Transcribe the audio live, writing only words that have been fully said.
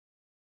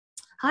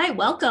Hi,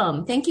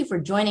 welcome. Thank you for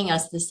joining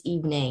us this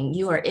evening.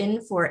 You are in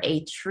for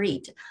a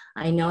treat.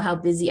 I know how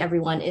busy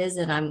everyone is,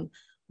 and I'm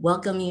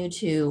welcome you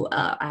to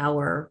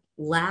our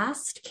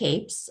last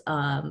CAPES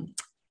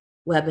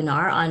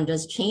webinar on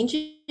Does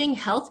Changing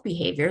Health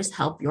Behaviors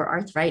Help Your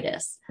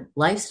Arthritis?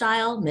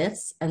 Lifestyle,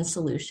 Myths, and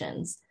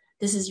Solutions.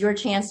 This is your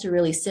chance to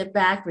really sit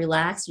back,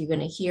 relax. You're going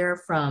to hear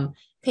from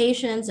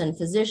patients and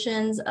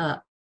physicians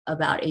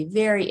about a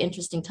very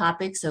interesting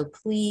topic, so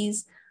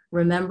please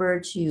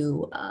remember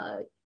to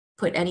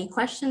put any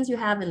questions you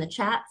have in the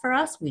chat for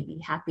us. We'd be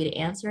happy to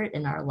answer it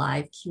in our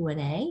live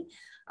Q&A.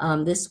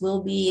 This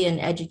will be an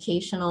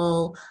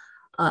educational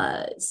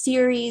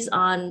series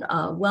on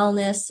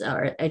wellness,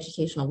 or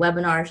educational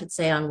webinar, I should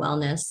say, on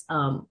wellness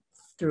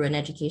through an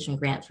education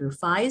grant through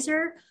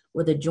Pfizer,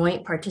 with a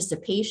joint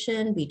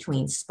participation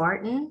between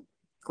SPARTAN,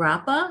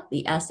 GRAPPA,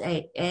 the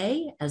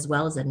SAA, as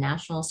well as the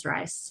National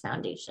Psoriasis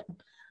Foundation.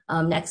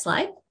 Next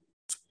slide.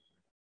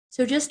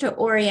 So just to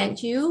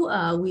orient you,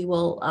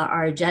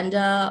 our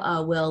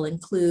agenda will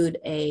include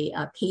a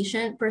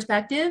patient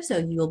perspective. So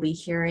you'll be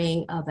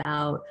hearing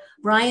about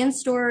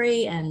Brian's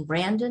story and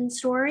Brandon's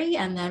story,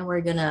 and then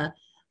we're gonna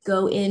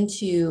go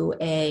into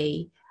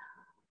a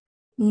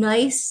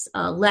nice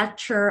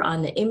lecture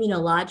on the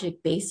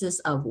immunologic basis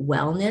of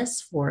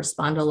wellness for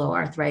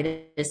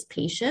spondyloarthritis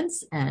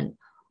patients and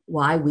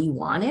why we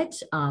want it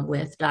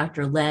with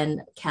Dr.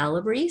 Elaine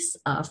Calabrese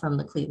from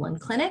the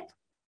Cleveland Clinic.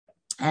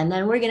 And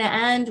then we're going to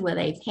end with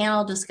a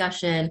panel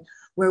discussion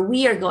where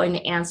we are going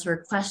to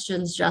answer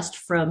questions just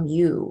from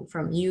you,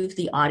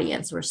 the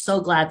audience. We're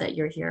so glad that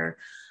you're here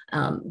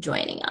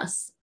joining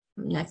us.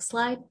 Next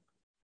slide.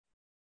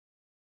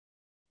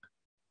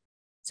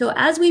 So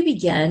as we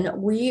begin,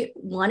 we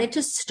wanted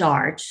to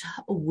start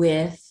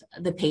with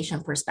the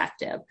patient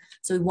perspective.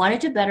 So we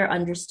wanted to better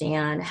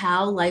understand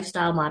how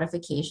lifestyle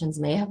modifications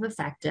may have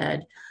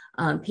affected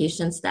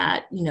patients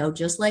that,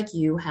 just like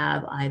you,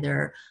 have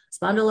either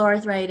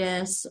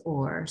spondyloarthritis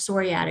or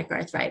psoriatic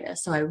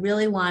arthritis. So I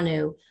really want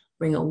to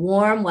bring a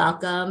warm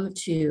welcome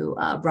to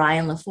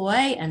Brian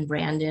LaFoy and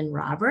Brandon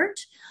Robert.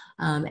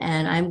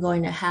 And I'm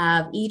going to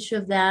have each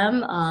of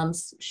them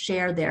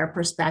share their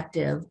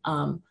perspective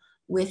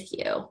with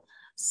you.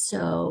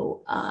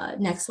 So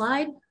next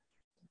slide,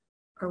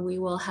 or we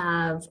will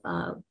have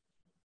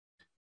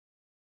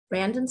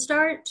Brandon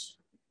start.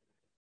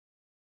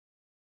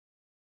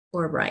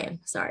 Or Brian,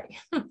 sorry.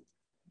 I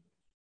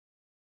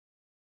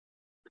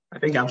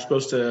think I'm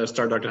supposed to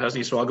start, Dr.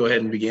 Husni, so I'll go ahead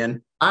and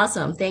begin.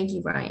 Awesome. Thank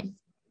you, Brian.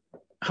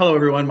 Hello,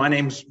 everyone. My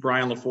name's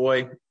Brian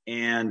LaFoy,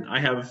 and I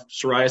have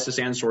psoriasis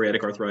and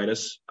psoriatic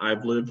arthritis.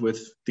 I've lived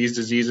with these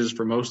diseases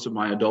for most of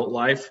my adult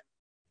life.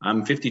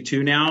 I'm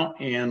 52 now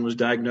and was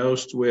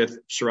diagnosed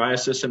with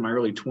psoriasis in my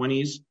early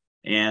 20s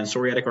and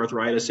psoriatic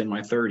arthritis in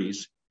my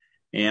 30s.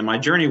 And my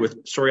journey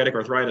with psoriatic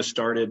arthritis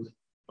started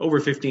over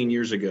 15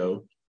 years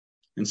ago.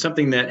 And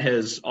something that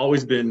has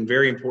always been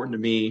very important to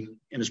me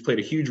and has played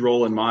a huge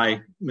role in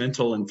my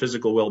mental and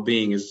physical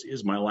well-being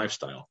is my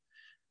lifestyle.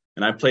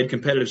 And I've played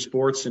competitive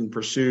sports and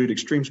pursued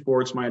extreme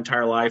sports my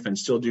entire life and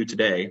still do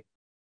today.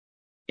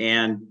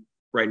 And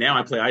right now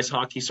I play ice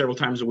hockey several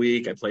times a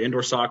week. I play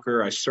indoor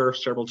soccer. I surf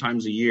several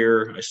times a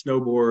year. I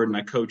snowboard, and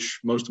I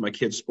coach most of my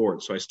kids'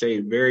 sports. So I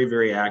stay very,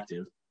 very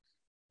active.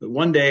 But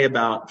one day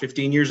about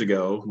 15 years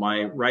ago,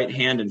 my right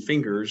hand and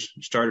fingers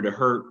started to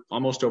hurt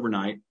almost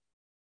overnight.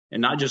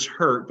 And not just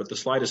hurt, but the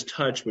slightest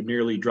touch would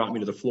nearly drop me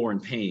to the floor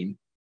in pain.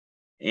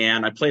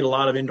 And I played a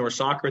lot of indoor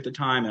soccer at the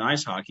time and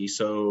ice hockey,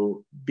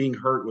 so being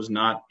hurt was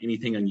not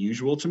anything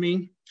unusual to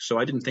me. So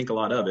I didn't think a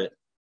lot of it.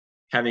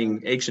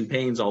 Having aches and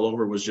pains all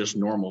over was just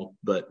normal.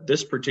 But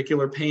this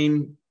particular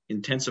pain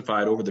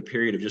intensified over the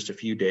period of just a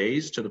few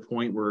days to the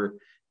point where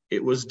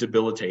it was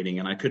debilitating,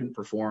 and I couldn't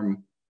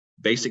perform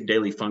basic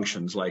daily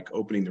functions like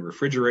opening the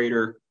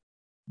refrigerator,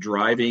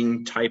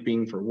 driving,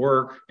 typing for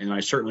work, and I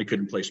certainly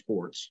couldn't play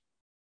sports.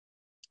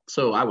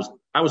 So I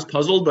was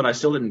puzzled, but I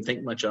still didn't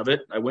think much of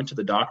it. I went to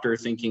the doctor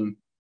thinking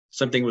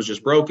something was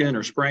just broken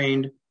or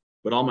sprained,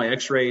 but all my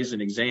x-rays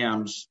and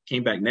exams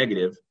came back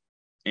negative.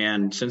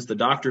 And since the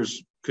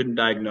doctors couldn't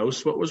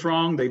diagnose what was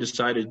wrong, they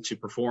decided to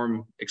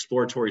perform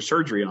exploratory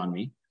surgery on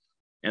me.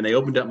 And they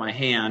opened up my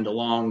hand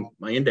along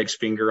my index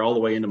finger all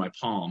the way into my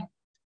palm.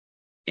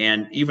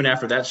 And even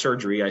after that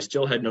surgery, I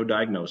still had no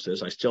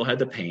diagnosis. I still had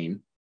the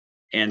pain.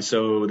 And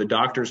so the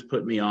doctors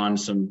put me on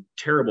some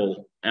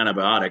terrible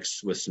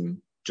antibiotics with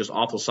some just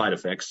awful side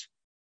effects,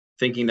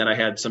 thinking that I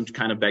had some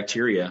kind of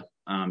bacteria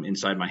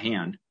inside my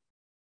hand.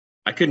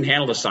 I couldn't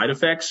handle the side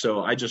effects,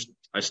 so I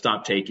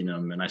stopped taking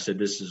them. And I said,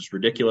 this is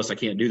ridiculous. I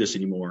can't do this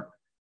anymore.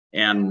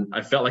 And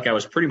I felt like I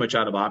was pretty much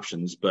out of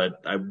options,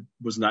 but I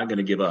was not going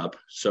to give up.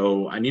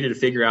 So I needed to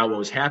figure out what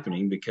was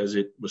happening because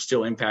it was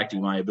still impacting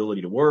my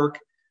ability to work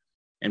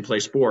and play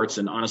sports.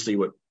 And honestly,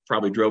 what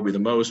probably drove me the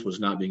most was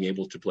not being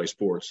able to play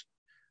sports.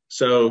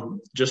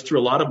 So just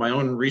through a lot of my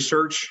own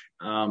research,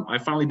 I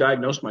finally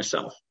diagnosed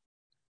myself.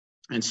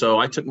 And so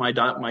I took my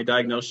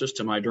diagnosis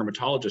to my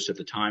dermatologist at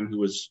the time, who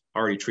was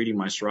already treating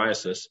my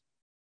psoriasis.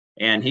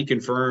 And he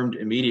confirmed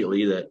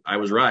immediately that I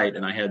was right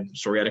and I had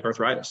psoriatic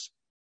arthritis.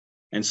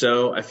 And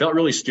so I felt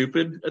really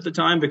stupid at the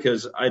time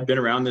because I'd been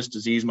around this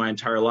disease my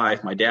entire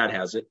life. My dad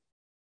has it,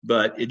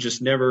 but it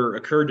just never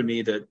occurred to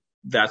me that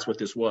that's what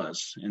this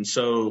was. And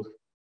so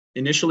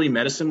initially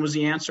medicine was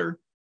the answer,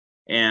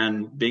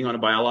 and being on a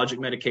biologic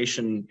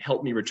medication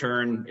helped me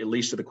return at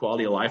least to the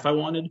quality of life I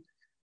wanted.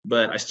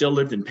 But I still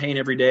lived in pain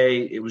every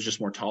day. It was just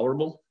more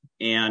tolerable.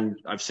 And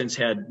I've since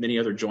had many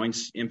other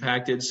joints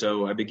impacted.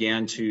 So I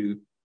began to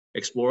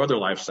explore other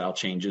lifestyle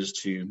changes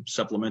to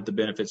supplement the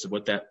benefits of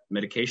what that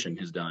medication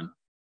has done.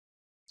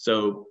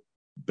 So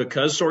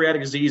because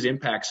psoriatic disease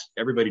impacts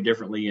everybody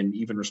differently, and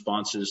even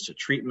responses to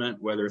treatment,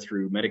 whether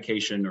through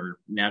medication or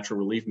natural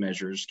relief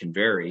measures, can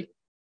vary,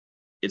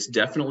 it's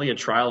definitely a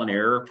trial and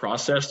error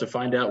process to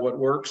find out what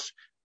works.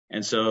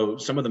 And so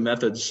some of the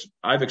methods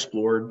I've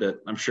explored that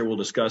I'm sure we'll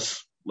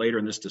discuss later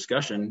in this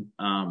discussion,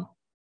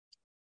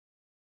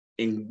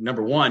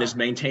 number one is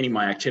maintaining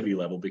my activity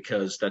level,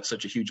 because that's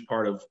such a huge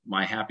part of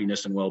my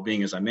happiness and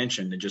well-being, as I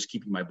mentioned, and just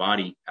keeping my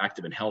body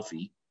active and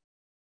healthy.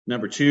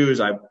 Number two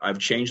is I've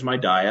changed my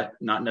diet,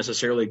 not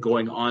necessarily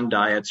going on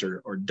diets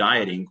or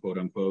dieting, quote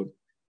unquote,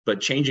 but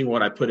changing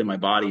what I put in my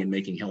body and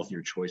making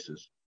healthier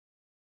choices.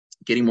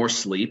 Getting more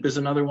sleep is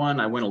another one.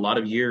 I went a lot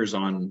of years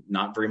on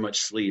not very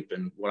much sleep.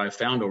 And what I've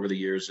found over the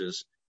years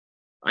is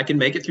I can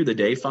make it through the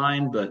day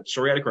fine, but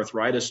psoriatic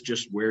arthritis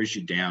just wears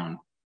you down.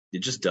 It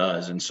just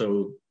does. And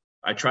so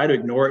I try to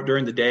ignore it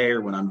during the day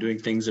or when I'm doing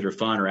things that are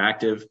fun or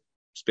active,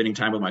 spending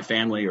time with my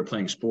family or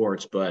playing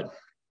sports, but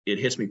it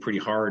hits me pretty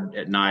hard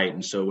at night.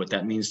 And so what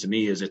that means to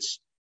me is it's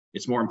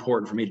more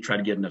important for me to try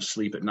to get enough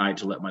sleep at night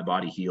to let my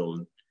body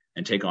heal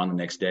and take on the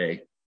next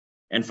day.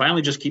 And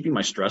finally, just keeping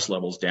my stress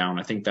levels down.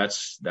 I think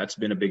that's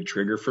been a big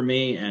trigger for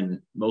me. And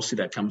mostly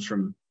that comes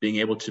from being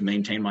able to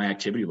maintain my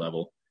activity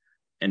level.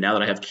 And now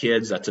that I have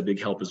kids, that's a big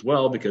help as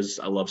well, because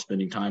I love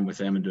spending time with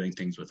them and doing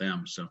things with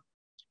them. So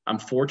I'm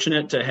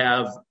fortunate to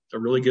have a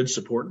really good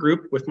support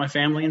group with my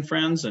family and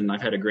friends. And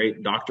I've had a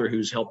great doctor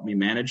who's helped me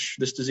manage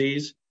this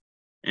disease.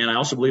 And I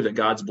also believe that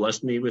God's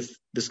blessed me with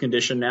this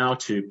condition now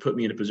to put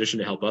me in a position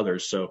to help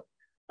others. So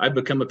I've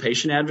become a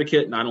patient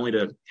advocate, not only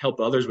to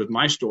help others with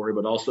my story,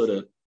 but also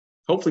to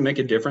hopefully make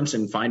a difference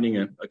in finding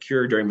a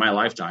cure during my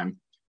lifetime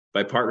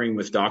by partnering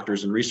with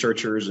doctors and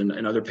researchers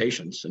and other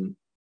patients. And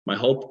my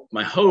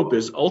hope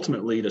is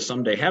ultimately to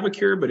someday have a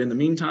cure. But in the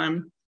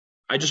meantime,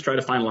 I just try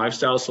to find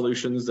lifestyle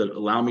solutions that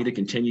allow me to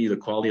continue the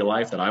quality of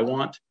life that I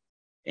want.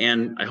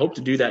 And I hope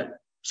to do that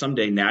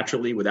someday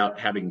naturally without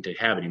having to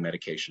have any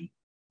medication.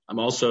 I'm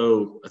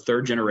also a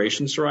third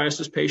generation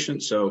psoriasis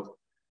patient. So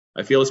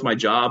I feel it's my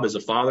job as a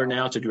father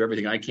now to do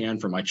everything I can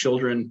for my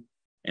children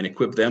and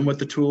equip them with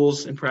the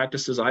tools and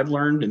practices I've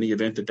learned in the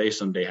event that they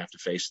someday have to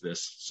face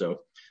this. So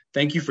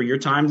thank you for your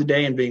time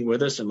today and being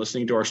with us and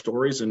listening to our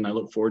stories. And I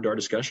look forward to our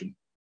discussion.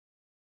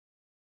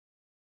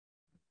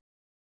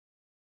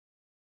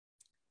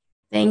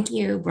 Thank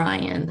you,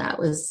 Brian. That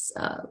was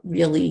a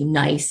really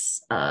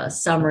nice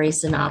summary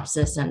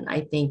synopsis, and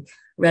I think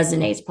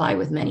resonates probably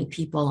with many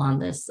people on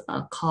this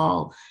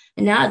call.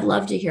 And now I'd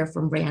love to hear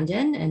from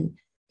Brandon and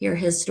hear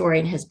his story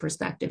and his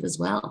perspective as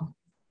well.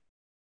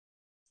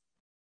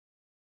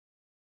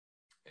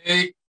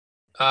 Hey,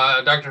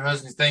 Dr.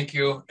 Husni, thank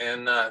you.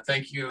 And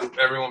thank you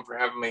everyone for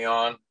having me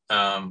on.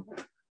 I'm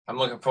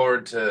looking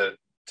forward to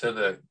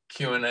the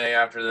Q&A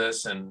after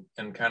this and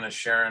kind of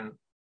sharing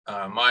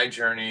my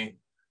journey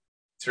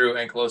through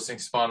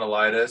ankylosing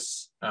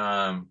spondylitis.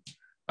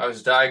 I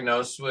was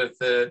diagnosed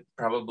with it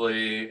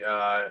probably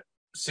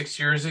 6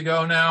 years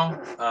ago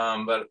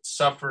now, but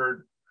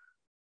suffered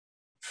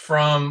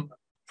from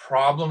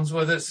problems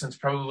with it since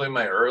probably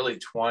my early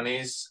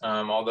 20s,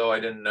 although I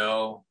didn't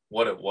know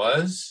what it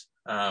was.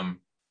 And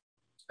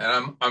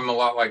I'm a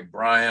lot like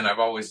Brian. I've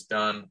always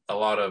done a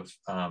lot of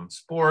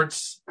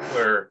sports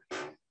where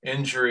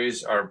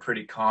injuries are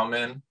pretty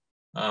common.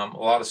 A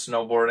lot of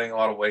snowboarding, a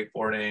lot of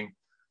wakeboarding,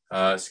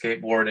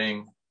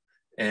 skateboarding.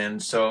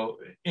 And so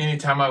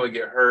anytime I would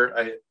get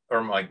hurt,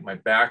 or like my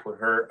back would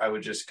hurt, I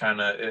would just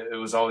it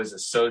was always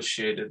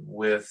associated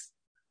with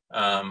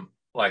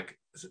like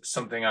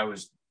something I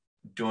was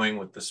doing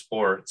with the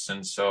sports.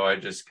 And so I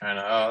just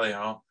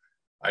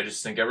I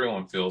just think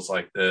everyone feels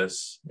like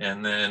this.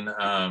 And then,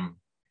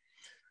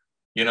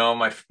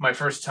 my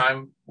first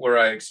time where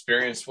I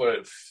experienced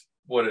what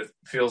it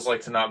feels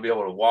like to not be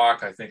able to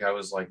walk, I think I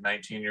was like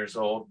 19 years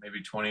old,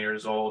 maybe 20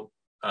 years old.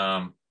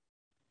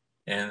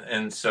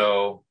 And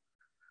so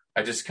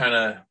I just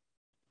I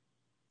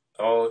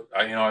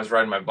was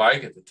riding my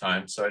bike at the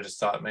time. So I just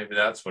thought maybe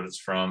that's what it's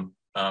from,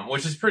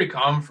 which is pretty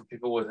common for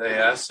people with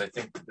AS. I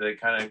think they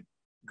kind of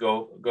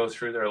go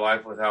through their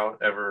life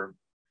without ever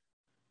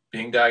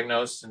being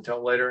diagnosed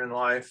until later in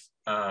life.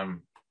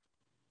 And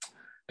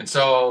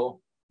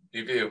so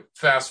if you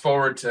fast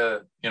forward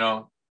to,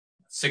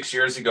 6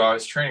 years ago, I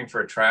was training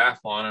for a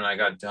triathlon and I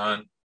got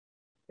done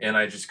and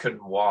I just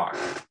couldn't walk.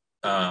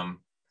 And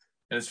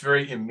it's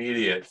very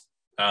immediate.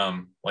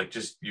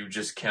 You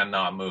just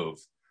cannot move.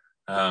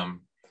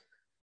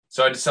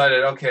 So I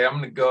decided, okay, I'm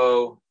going to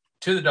go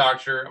to the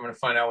doctor. I'm going to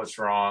find out what's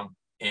wrong.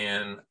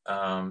 And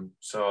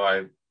so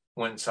I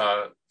went and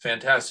saw a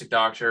fantastic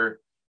doctor.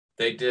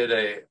 They did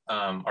a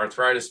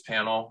arthritis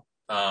panel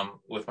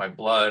with my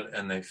blood,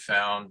 and they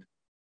found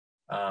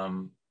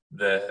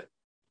the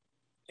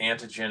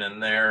antigen in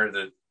there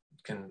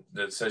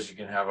that says you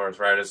can have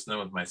arthritis. And then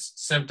with my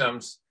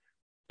symptoms,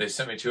 they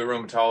sent me to a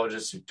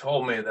rheumatologist who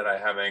told me that I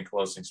have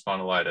ankylosing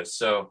spondylitis.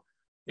 So,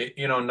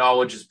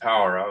 knowledge is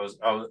power.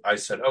 I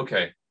said,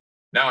 okay,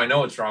 now I know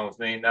what's wrong with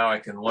me. Now I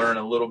can learn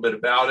a little bit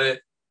about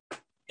it.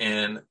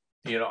 And,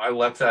 I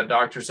left that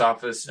doctor's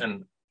office,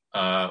 and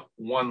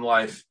one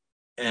life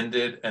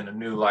ended and a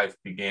new life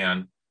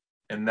began.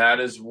 And that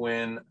is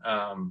when,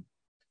 I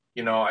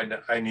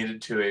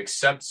needed to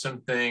accept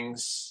some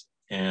things.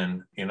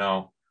 And,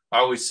 I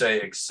always say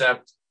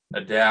accept,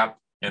 adapt,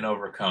 and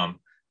overcome.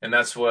 And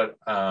that's what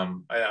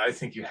I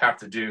think you have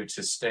to do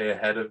to stay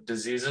ahead of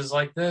diseases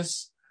like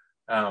this.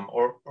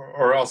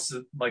 Or else,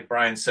 like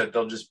Brian said,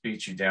 they'll just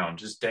beat you down.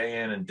 Just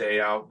day in and day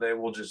out, they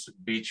will just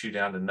beat you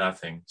down to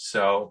nothing.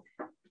 So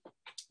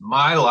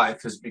my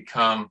life has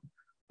become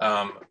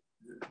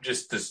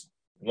just this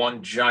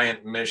one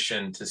giant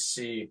mission to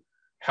see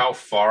how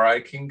far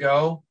I can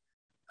go.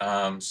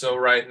 So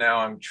right now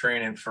I'm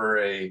training for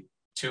a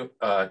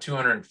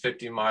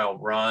 250-mile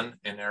run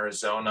in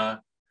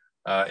Arizona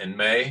in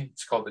May.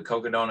 It's called the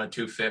Cocodona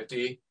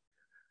 250.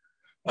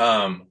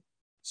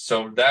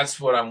 So that's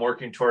what I'm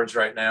working towards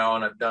right now.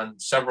 And I've done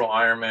several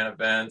Ironman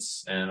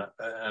events and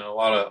a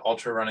lot of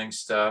ultra running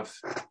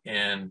stuff.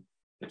 And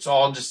it's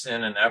all just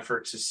in an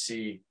effort to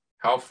see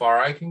how far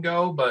I can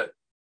go. But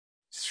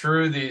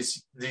through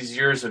these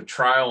years of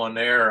trial and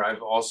error,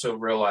 I've also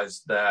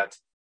realized that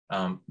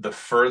the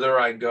further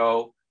I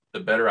go, the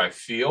better I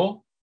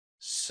feel.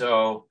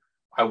 So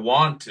I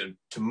want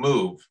to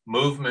move.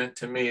 Movement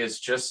to me is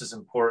just as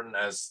important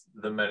as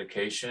the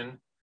medication.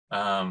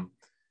 And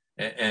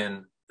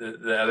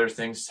the other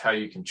things, how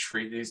you can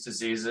treat these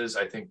diseases.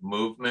 I think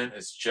movement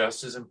is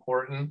just as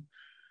important.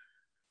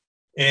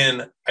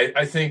 And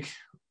I think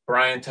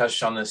Brian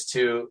touched on this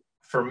too.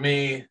 For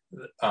me,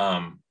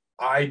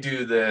 I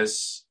do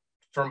this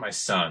for my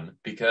son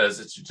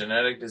because it's a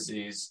genetic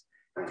disease.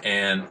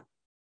 And,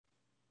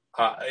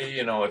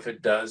 if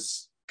it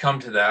does come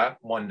to that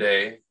one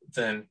day,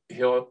 then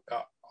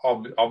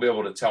I'll be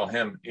able to tell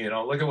him,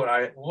 look at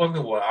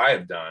what I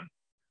have done.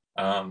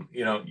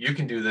 You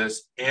can do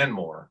this and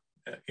more.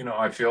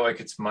 I feel like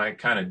it's my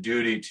kind of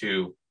duty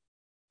to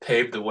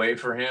pave the way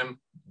for him,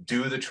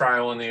 do the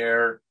trial and the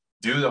error,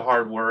 do the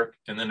hard work.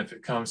 And then if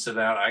it comes to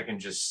that, I can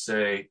just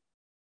say,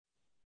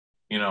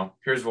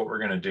 here's what we're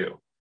going to do.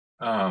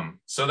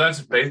 So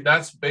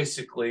that's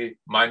basically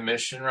my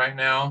mission right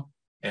now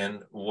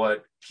and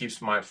what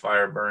keeps my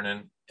fire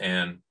burning.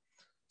 And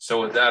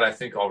so with that, I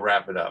think I'll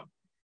wrap it up.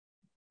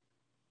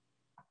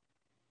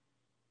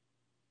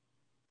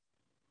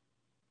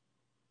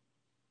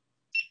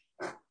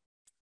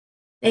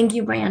 Thank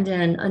you,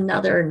 Brandon.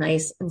 Another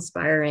nice,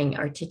 inspiring,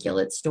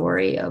 articulate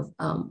story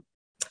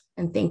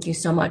and thank you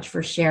so much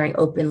for sharing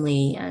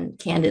openly and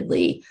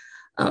candidly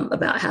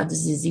about how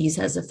this disease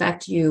has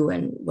affected you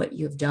and what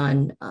you've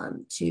done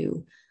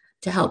to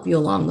help you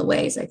along the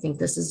ways. I think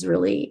this is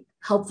really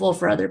helpful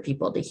for other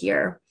people to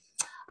hear.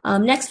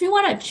 Next, we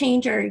want to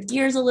change our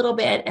gears a little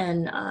bit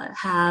and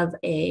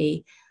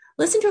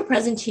listen to a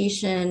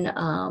presentation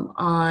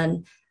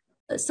on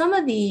some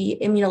of the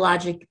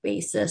immunologic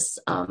basis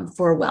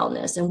for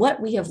wellness and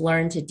what we have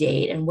learned to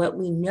date and what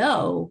we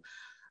know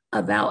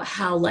about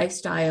how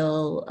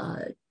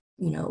lifestyle,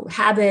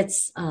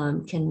 habits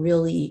can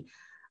really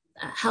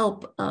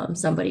help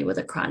somebody with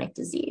a chronic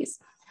disease.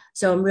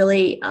 So I'm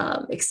really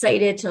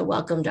excited to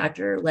welcome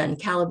Dr. Leonard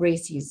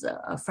Calabrese. He's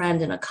a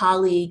friend and a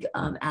colleague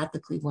at the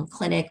Cleveland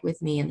Clinic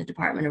with me in the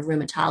Department of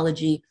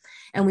Rheumatology.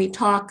 And we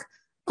talk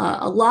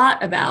a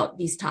lot about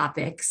these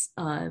topics,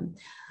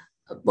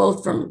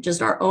 both from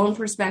just our own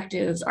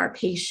perspectives, our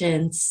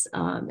patients,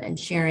 and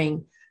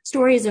sharing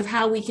stories of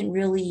how we can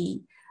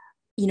really,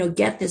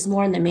 get this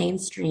more in the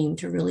mainstream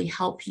to really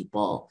help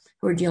people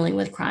who are dealing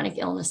with chronic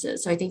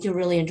illnesses. So I think you'll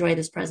really enjoy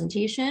this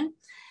presentation.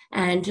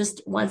 And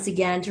just once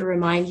again, to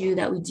remind you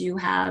that we do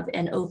have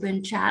an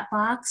open chat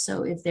box.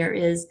 So if there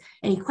is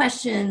any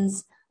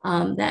questions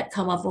that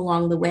come up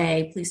along the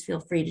way, please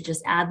feel free to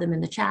just add them in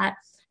the chat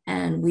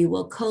and we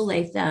will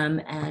collate them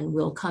and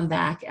we'll come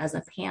back as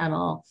a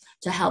panel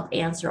to help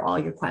answer all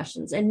your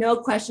questions. And no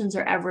questions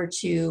are ever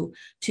too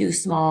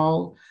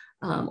small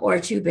or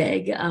too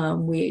big.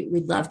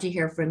 We'd love to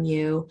hear from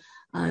you.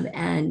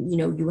 And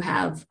you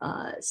have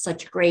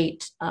such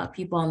great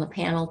people on the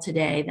panel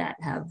today that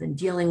have been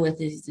dealing with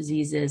these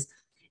diseases.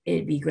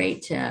 It'd be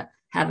great to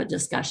have a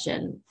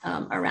discussion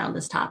around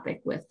this topic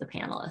with the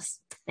panelists.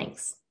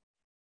 Thanks.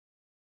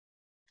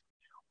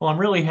 Well, I'm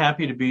really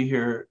happy to be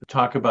here to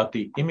talk about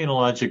the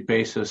immunologic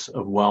basis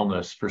of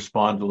wellness for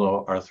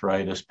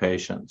spondyloarthritis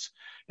patients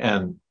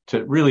and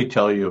to really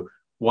tell you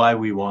why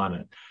we want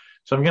it.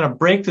 So I'm going to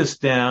break this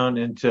down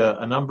into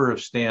a number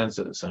of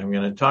stanzas. I'm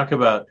going to talk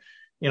about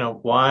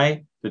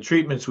why the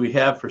treatments we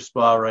have for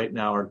SPA right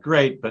now are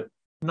great, but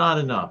not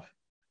enough.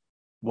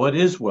 What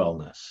is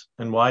wellness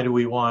and why do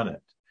we want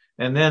it?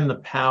 And then the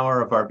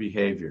power of our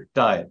behavior,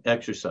 diet,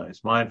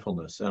 exercise,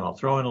 mindfulness, and I'll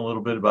throw in a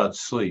little bit about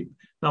sleep.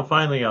 Now,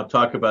 finally, I'll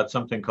talk about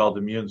something called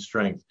immune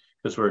strength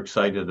because we're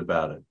excited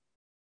about it.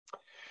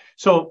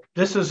 So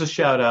this is a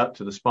shout out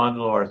to the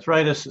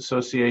Spondyloarthritis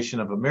Association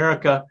of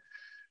America.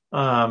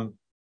 Done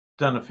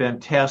a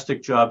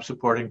fantastic job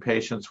supporting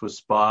patients with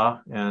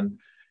SPA, and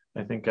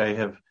I think I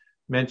have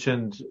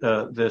mentioned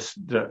this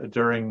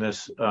during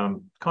this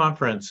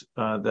conference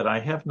that I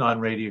have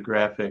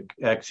non-radiographic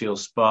axial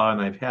SPA,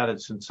 and I've had it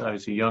since I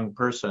was a young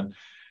person,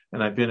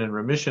 and I've been in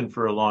remission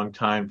for a long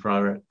time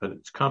from it, but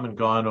it's come and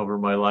gone over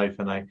my life,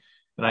 and I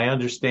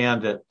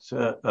understand it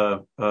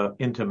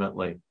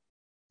intimately.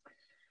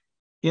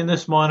 In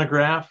this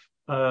monograph,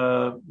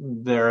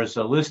 there's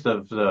a list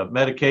of the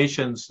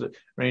medications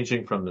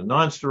ranging from the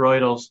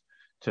non-steroidals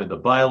to the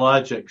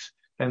biologics,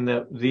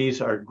 and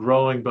these are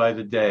growing by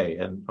the day.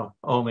 And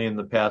only in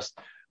the past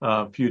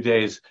few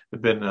days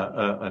have been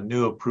a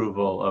new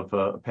approval of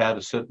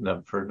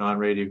upadacitinib for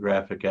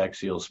non-radiographic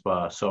axial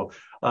SPA. So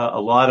a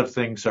lot of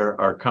things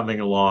are coming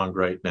along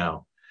right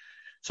now.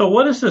 So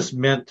what has this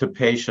meant to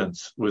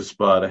patients with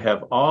SPA to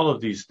have all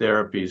of these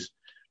therapies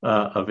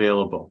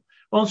available?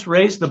 Well, it's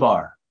raised the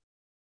bar.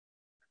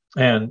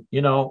 And,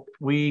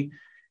 we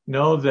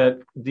know that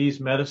these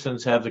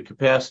medicines have the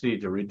capacity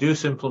to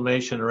reduce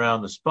inflammation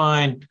around the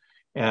spine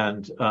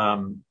and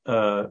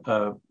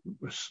slow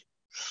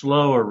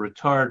or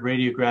retard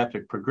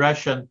radiographic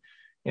progression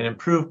and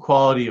improve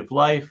quality of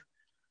life.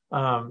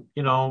 We're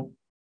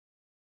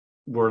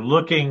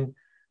looking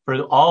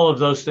for all of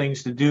those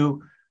things to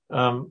do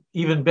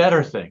even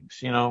better things,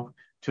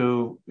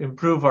 to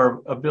improve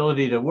our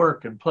ability to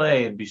work and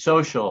play and be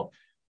social.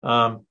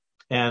 And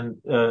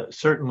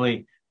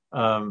certainly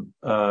one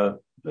of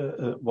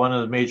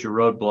the major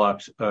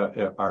roadblocks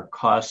are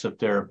costs of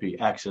therapy,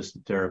 access to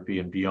therapy,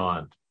 and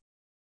beyond.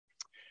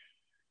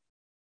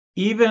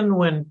 Even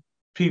when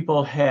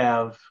people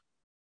have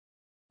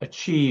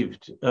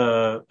achieved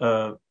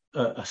a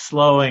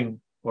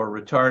slowing or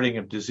retarding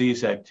of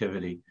disease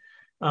activity,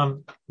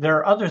 there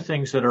are other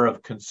things that are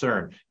of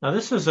concern. Now,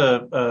 this is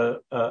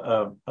a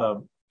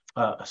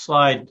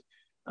slide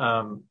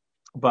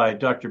by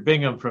Dr.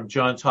 Bingham from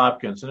Johns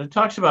Hopkins, and it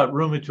talks about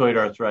rheumatoid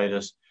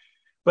arthritis,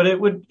 but it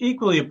would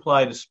equally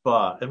apply to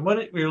SPA. And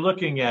what we're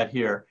looking at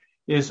here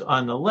is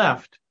on the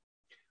left,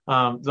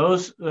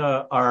 those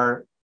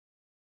are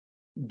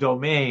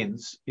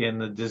domains in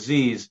the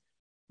disease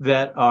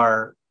that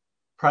are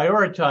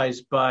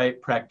prioritized by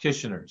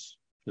practitioners,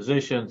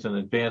 physicians and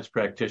advanced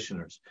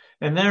practitioners.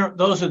 And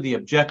those are the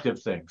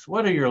objective things.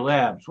 What are your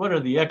labs? What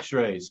are the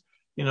x-rays?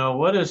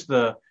 What is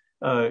the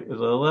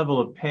level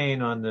of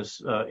pain on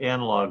this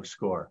analog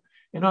score?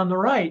 And on the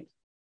right,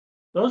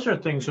 those are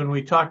things when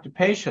we talk to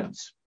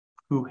patients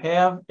who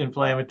have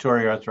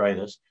inflammatory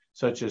arthritis,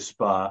 such as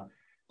SPA,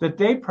 that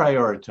they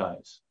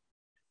prioritize.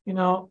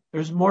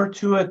 There's more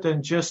to it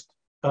than just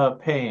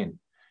pain.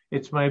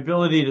 It's my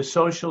ability to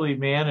socially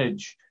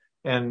manage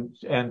and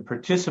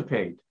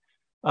participate.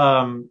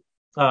 My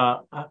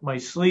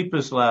sleep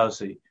is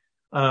lousy.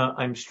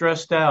 I'm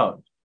stressed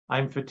out.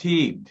 I'm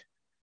fatigued.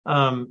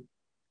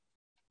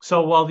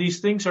 So while these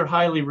things are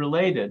highly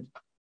related,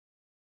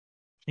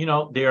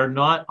 they are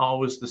not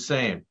always the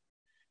same.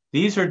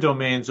 These are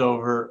domains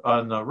over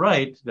on the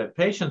right that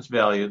patients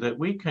value that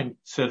we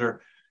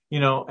consider,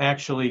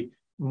 actually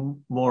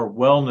more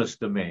wellness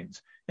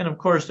domains. And of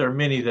course, there are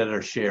many that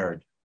are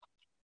shared.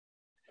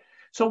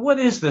 So what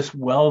is this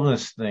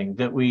wellness thing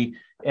that we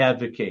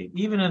advocate,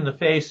 even in the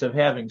face of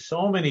having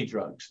so many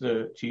drugs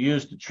to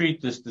use to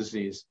treat this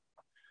disease?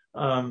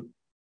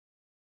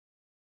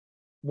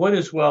 What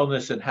is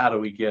wellness and how do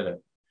we get it?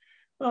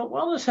 Well,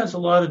 wellness has a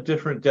lot of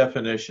different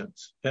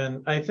definitions.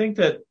 And I think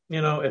that,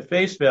 at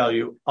face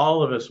value,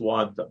 all of us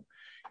want them.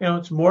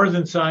 It's more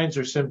than signs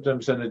or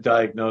symptoms and a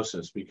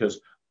diagnosis because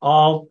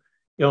all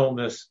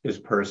illness is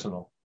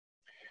personal.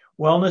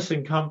 Wellness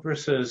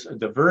encompasses a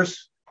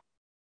diverse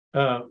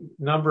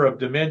number of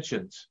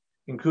dimensions,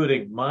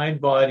 including mind,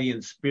 body,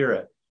 and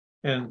spirit.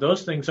 And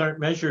those things aren't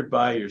measured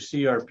by your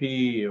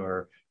CRP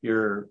or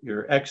your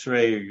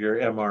X-ray or your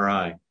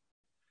MRI.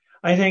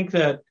 I think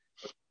that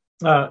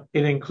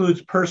it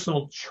includes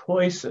personal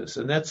choices,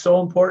 and that's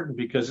so important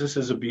because this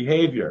is a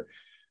behavior.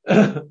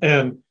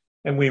 and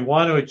we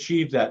want to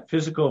achieve that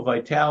physical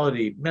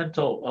vitality,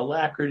 mental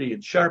alacrity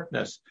and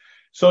sharpness,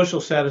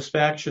 social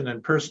satisfaction,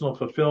 and personal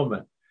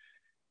fulfillment.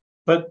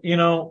 But, in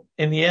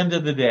the end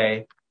of the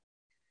day,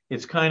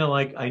 it's kind of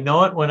like I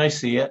know it when I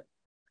see it.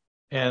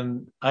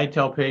 And I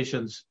tell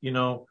patients,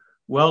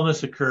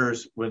 wellness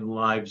occurs when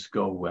lives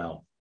go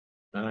well.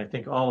 And I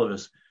think all of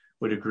us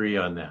would agree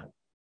on that.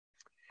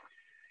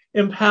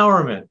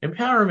 Empowerment.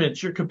 Empowerment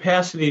is your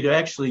capacity to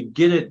actually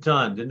get it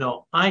done, to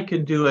know I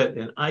can do it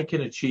and I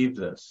can achieve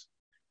this.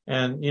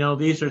 And,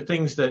 these are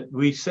things that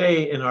we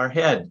say in our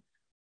head.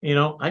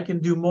 I can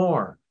do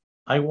more.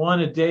 I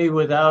want a day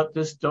without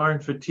this darn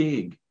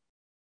fatigue.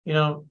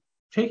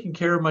 Taking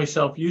care of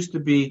myself used to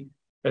be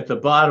at the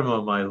bottom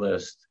of my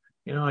list.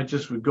 I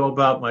just would go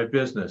about my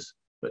business.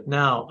 But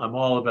now I'm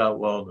all about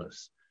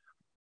wellness.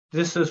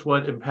 This is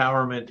what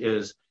empowerment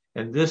is.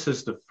 And this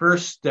is the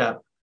first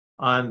step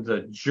on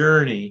the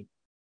journey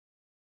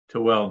to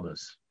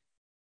wellness.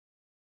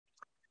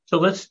 So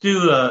let's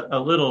do a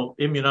little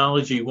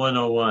immunology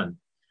 101.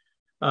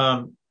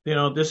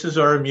 This is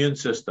our immune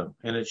system,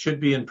 and it should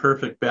be in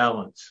perfect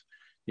balance.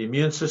 The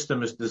immune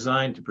system is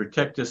designed to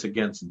protect us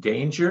against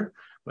danger,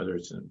 whether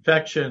it's an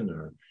infection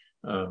or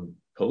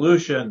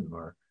pollution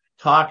or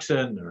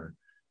toxin or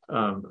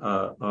an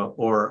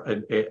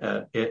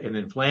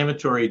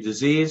inflammatory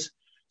disease.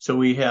 So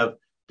we have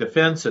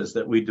defenses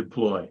that we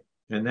deploy,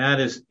 and that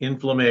is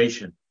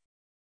inflammation.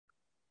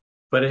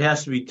 But it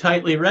has to be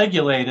tightly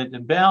regulated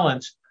and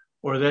balanced,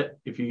 or that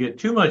if you get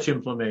too much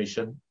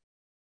inflammation,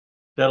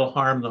 that'll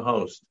harm the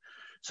host.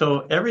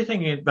 So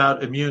everything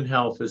about immune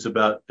health is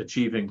about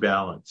achieving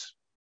balance.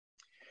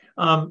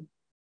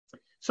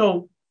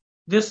 So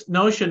this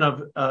notion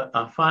of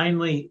a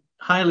highly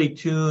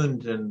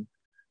tuned and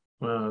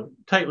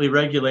tightly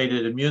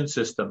regulated immune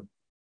system,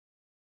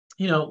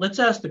 let's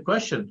ask the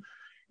question,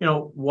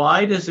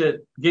 why does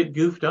it get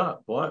goofed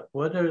up? What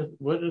are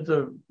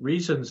the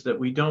reasons that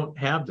we don't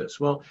have this?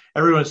 Well,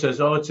 everyone says,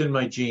 oh, it's in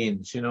my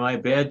genes. I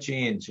have bad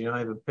genes.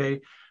 I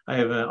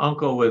have an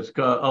uncle with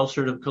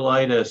ulcerative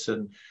colitis,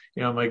 and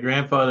my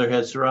grandfather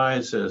had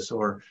psoriasis,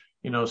 or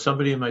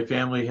somebody in my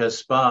family has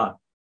SPA.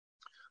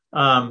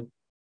 The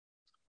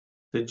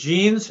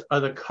genes are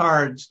the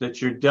cards that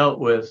you're dealt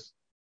with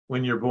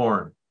when you're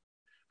born.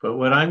 But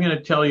what I'm going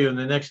to tell you in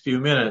the next few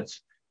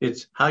minutes,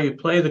 it's how you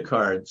play the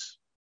cards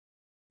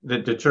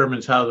that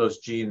determines how those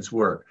genes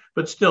work.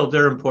 But still,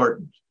 they're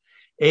important.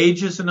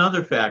 Age is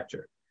another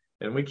factor.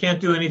 And we can't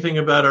do anything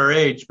about our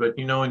age, but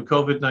in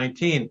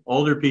COVID-19,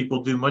 older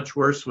people do much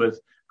worse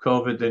with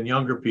COVID than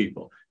younger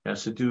people. It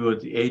has to do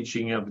with the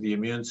aging of the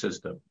immune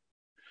system.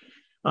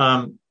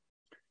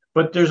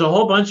 But there's a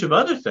whole bunch of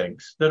other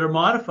things that are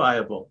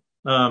modifiable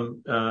for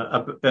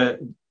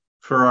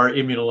our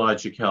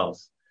immunologic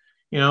health.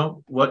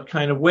 What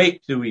kind of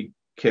weight do we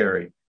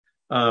carry?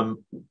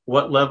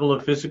 What level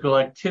of physical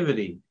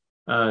activity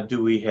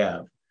do we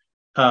have?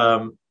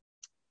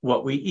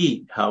 What we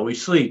eat, how we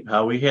sleep,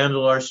 how we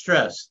handle our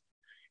stress.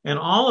 And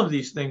all of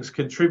these things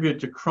contribute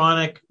to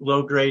chronic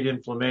low-grade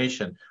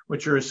inflammation,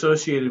 which are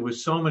associated with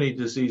so many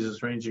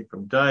diseases ranging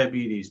from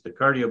diabetes to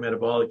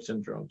cardiometabolic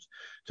syndromes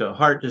to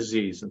heart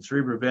disease and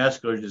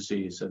cerebrovascular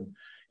disease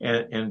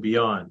and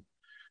beyond.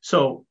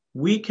 So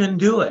we can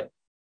do it.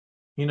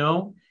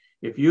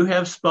 If you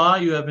have SPA,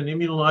 you have an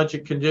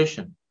immunologic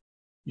condition.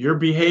 Your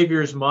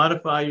behaviors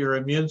modify your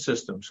immune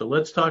system. So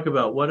let's talk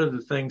about what are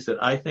the things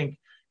that I think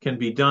can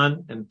be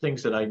done and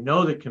things that I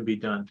know that can be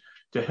done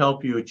to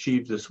help you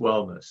achieve this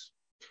wellness.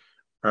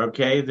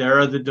 Okay, there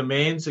are the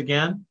domains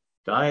again: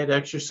 diet,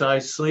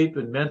 exercise, sleep,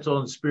 and mental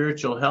and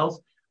spiritual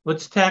health.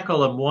 Let's tackle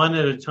them one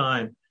at a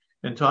time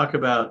and talk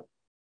about,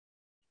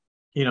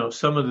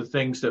 some of the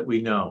things that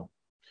we know.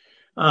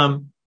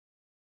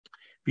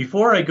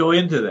 Before I go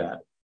into that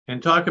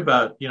and talk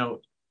about,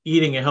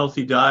 eating a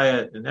healthy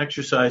diet and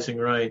exercising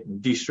right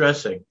and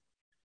de-stressing,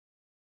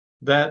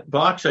 that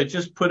box I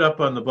just put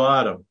up on the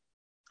bottom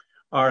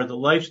are the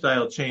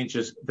lifestyle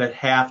changes that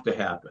have to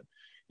happen.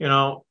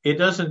 It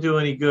doesn't do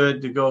any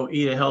good to go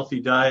eat a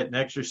healthy diet and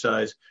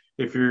exercise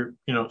if you're,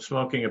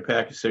 smoking a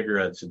pack of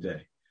cigarettes a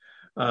day.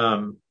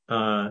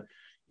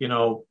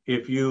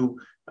 If you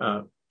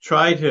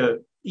try to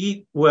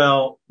eat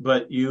well,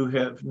 but you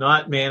have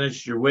not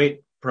managed your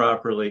weight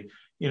properly,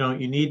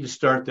 you need to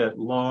start that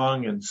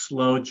long and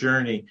slow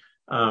journey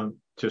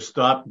to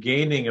stop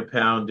gaining a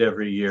pound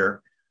every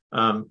year.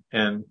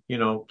 And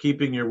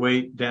keeping your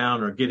weight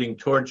down or getting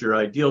towards your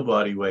ideal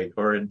body weight,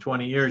 or in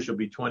 20 years, you'll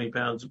be 20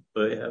 pounds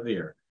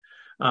heavier.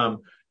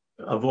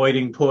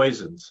 Avoiding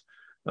poisons,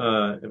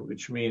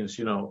 which means,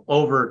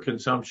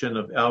 overconsumption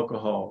of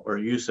alcohol or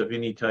use of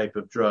any type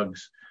of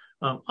drugs.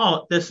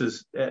 This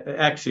is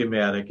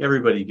axiomatic.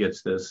 Everybody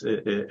gets this,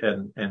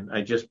 and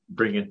I just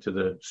bring it to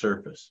the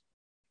surface.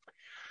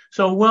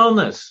 So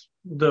wellness,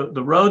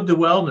 the road to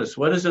wellness,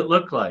 what does it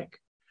look like?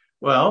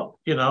 Well,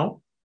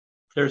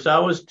 there's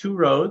always two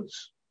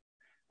roads.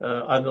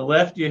 On the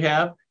left, you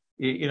have,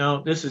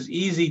 this is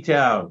easy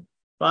town.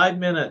 5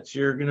 minutes,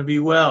 you're going to be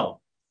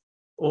well.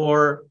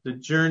 Or the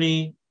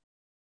journey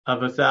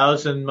of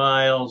 1,000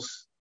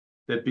 miles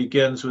that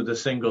begins with a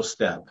single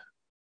step.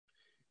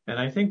 And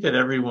I think that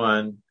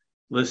everyone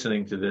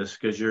listening to this,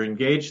 because you're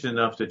engaged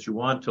enough that you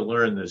want to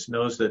learn this,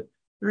 knows that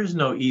there is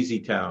no easy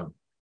town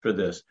for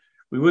this.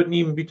 We wouldn't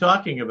even be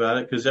talking about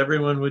it because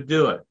everyone would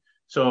do it.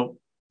 So,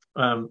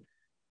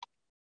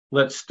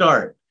 let's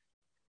start.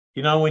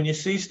 When you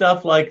see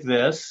stuff like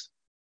this,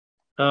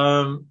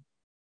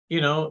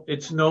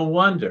 it's no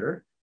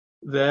wonder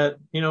that,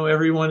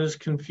 everyone is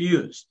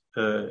confused.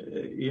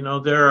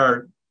 There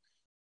are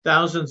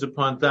thousands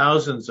upon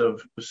thousands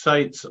of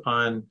sites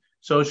on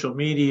social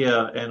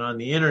media and on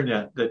the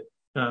internet that,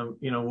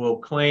 will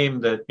claim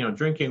that,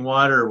 drinking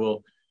water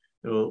will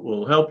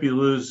help you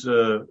lose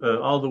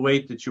all the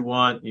weight that you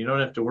want. You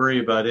don't have to worry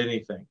about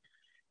anything.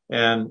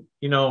 And,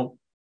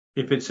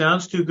 if it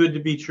sounds too good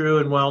to be true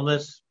in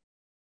wellness,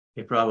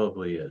 He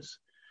probably is.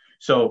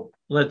 So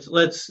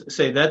let's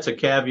say that's a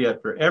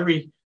caveat for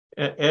every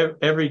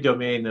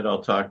domain that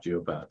I'll talk to you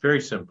about.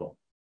 Very simple.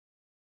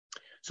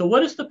 So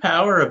what is the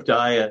power of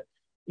diet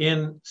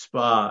in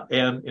SPA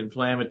and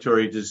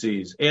inflammatory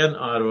disease and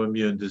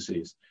autoimmune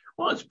disease?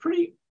 Well, it's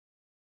pretty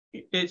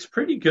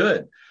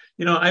good.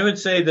 I would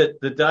say that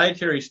the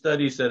dietary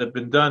studies that have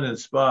been done in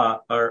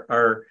SPA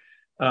are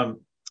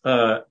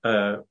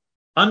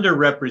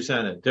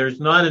underrepresented. There's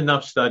not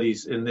enough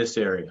studies in this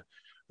area.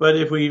 But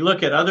if we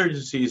look at other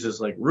diseases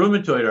like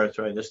rheumatoid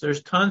arthritis,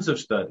 there's tons of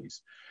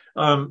studies.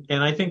 And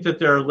I think that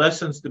there are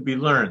lessons to be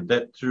learned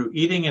that through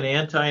eating an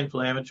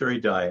anti-inflammatory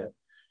diet,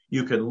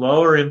 you can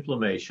lower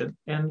inflammation.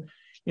 And,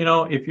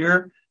 if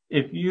you're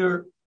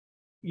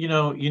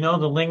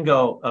the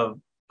lingo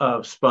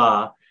of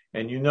SPA,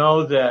 and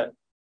that,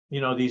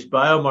 these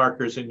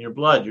biomarkers in your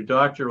blood, your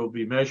doctor will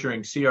be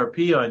measuring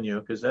CRP on you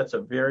because that's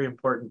a very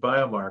important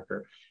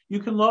biomarker. You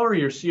can lower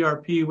your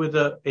CRP with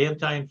an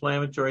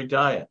anti-inflammatory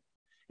diet.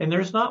 And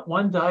there's not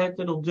one diet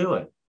that'll do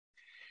it.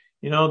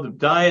 The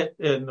diet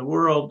in the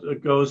world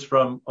goes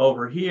from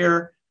over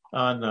here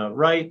on the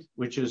right,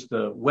 which is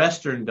the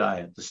Western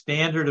diet, the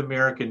standard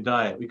American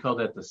diet. We call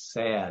that the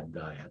SAD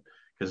diet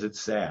because it's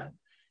sad.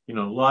 A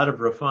lot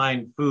of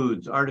refined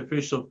foods,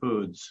 artificial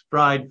foods,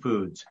 fried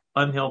foods,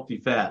 unhealthy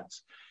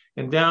fats.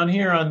 And down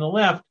here on the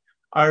left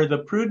are the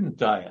prudent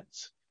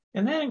diets.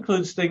 And that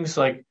includes things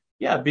like,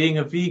 being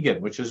a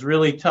vegan, which is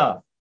really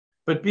tough,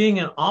 but being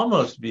an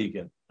almost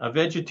vegan, a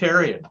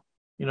vegetarian.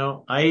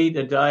 I eat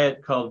a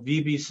diet called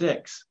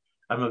VB6.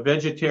 I'm a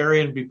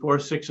vegetarian before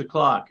 6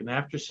 o'clock. And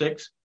after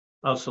 6,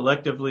 I'll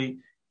selectively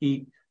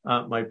eat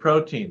my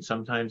protein.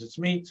 Sometimes it's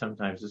meat,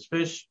 sometimes it's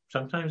fish,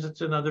 sometimes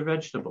it's another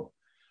vegetable.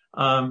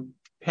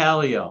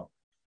 Paleo,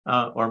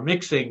 or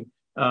mixing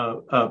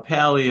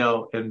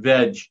paleo and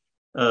veg,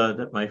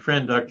 that my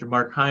friend Dr.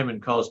 Mark Hyman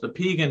calls the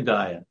Pegan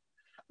diet.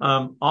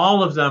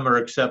 All of them are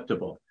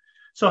acceptable.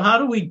 So how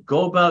do we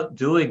go about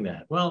doing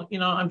that? Well,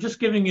 I'm just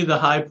giving you the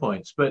high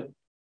points, but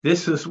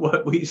this is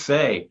what we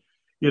say.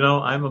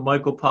 I'm a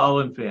Michael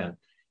Pollan fan.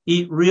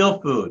 Eat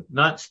real food,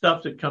 not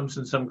stuff that comes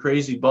in some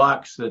crazy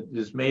box that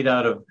is made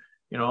out of,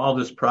 all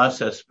this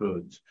processed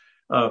foods.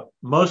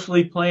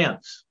 Mostly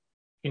plants.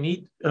 You can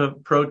eat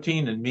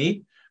protein and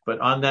meat, but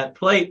on that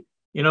plate,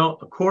 a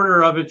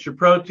quarter of it's your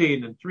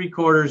protein and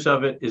 3/4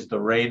 of it is the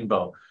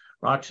rainbow.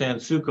 Roxanne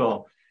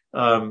Sukol,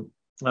 one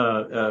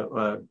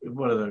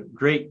of the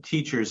great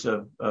teachers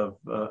of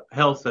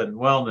health and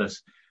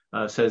wellness,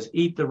 says,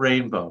 eat the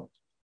rainbow.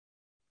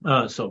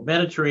 So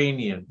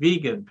Mediterranean,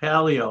 vegan,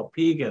 paleo,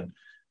 pegan,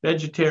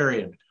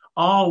 vegetarian,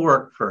 all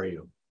work for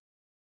you.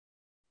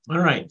 All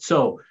right,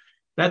 so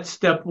that's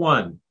step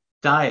one,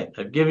 diet.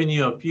 I've given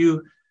you a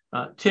few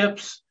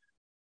tips.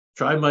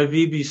 Try my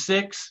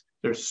VB6.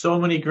 There's so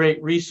many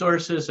great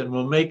resources, and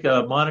we'll make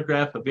a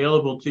monograph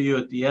available to you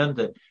at the end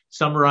that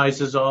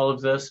summarizes all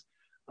of this.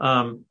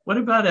 What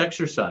about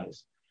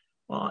exercise?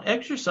 Well,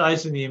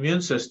 exercise and the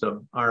immune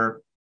system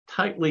are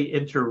tightly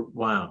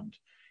interwound,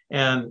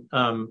 and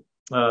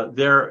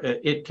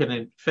it can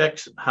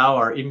affect how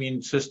our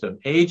immune system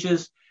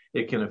ages.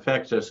 It can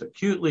affect us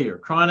acutely or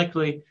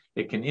chronically.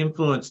 It can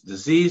influence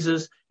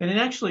diseases, and it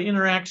actually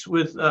interacts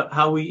with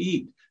how we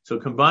eat. So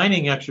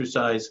combining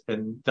exercise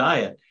and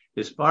diet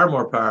is far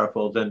more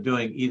powerful than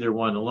doing either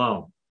one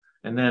alone.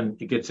 And then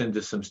it gets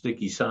into some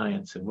sticky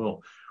science, and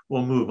we'll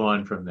move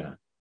on from that.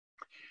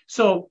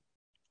 So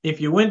if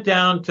you went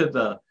down to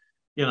the,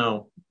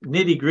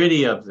 nitty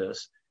gritty of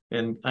this,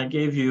 and I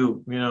gave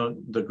you,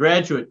 the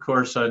graduate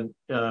course on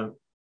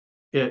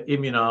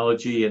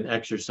immunology and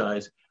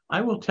exercise,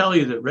 I will tell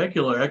you that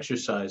regular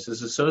exercise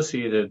is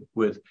associated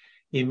with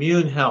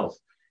immune health,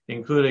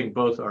 including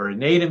both our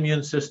innate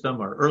immune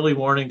system, our early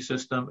warning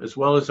system, as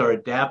well as our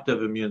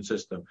adaptive immune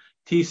system,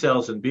 T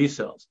cells and B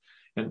cells.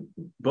 And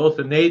both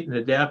innate and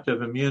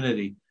adaptive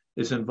immunity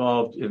is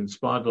involved in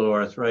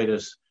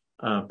spondyloarthritis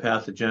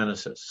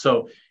pathogenesis.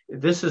 So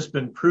this has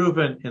been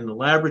proven in the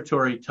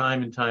laboratory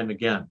time and time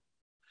again.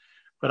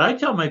 But I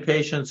tell my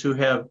patients who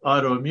have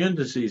autoimmune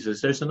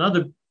diseases, there's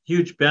another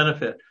huge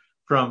benefit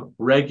from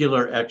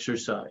regular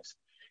exercise.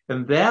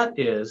 And that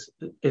is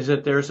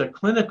that there's a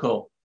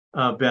clinical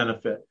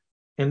benefit,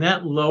 and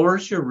that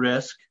lowers your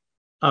risk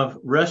of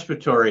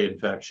respiratory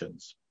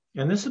infections.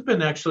 And this has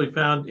been actually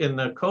found in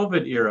the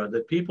COVID era,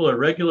 that people at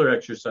regular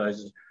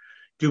exercises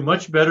do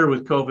much better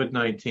with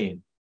COVID-19.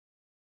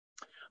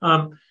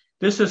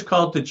 This is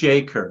called the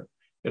J curve.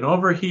 And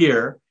over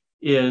here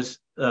is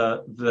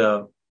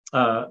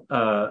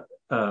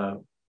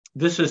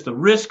this is the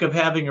risk of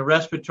having a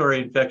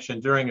respiratory infection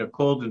during a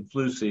cold and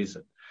flu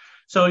season.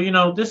 So,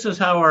 this is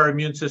how our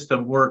immune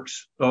system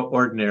works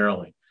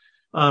ordinarily.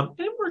 And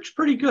it works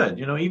pretty good.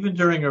 Even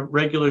during a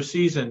regular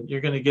season,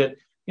 you're going to get,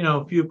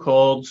 a few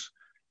colds.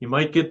 You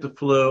might get the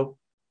flu.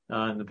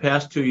 In the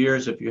past 2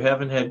 years, if you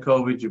haven't had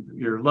COVID,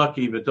 you're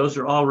lucky, but those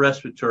are all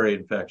respiratory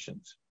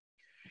infections.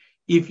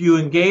 If you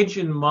engage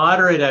in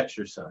moderate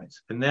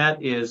exercise, and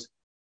that is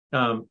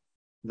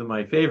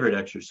my favorite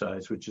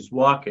exercise, which is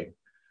walking,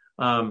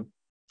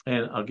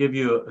 and I'll give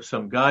you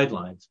some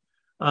guidelines.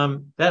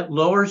 That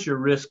lowers your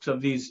risks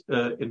of these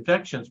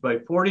infections by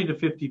 40 to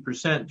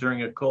 50%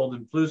 during a cold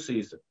and flu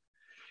season.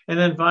 And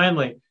then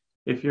finally,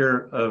 if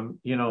you're,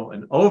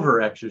 an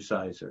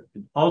over-exerciser,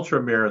 an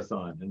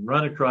ultra-marathon, and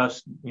run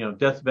across,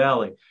 Death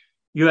Valley,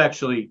 you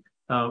actually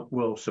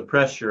will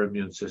suppress your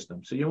immune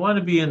system. So you want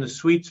to be in the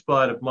sweet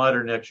spot of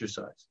modern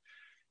exercise.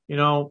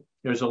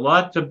 There's a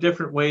lot of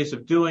different ways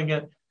of doing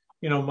it.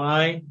 In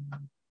my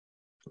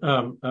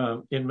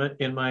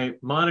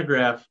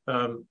monograph,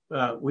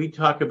 we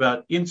talk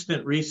about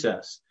instant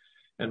recess.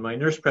 And my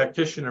nurse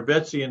practitioner,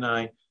 Betsy, and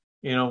I,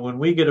 when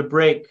we get a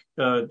break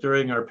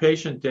during our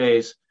patient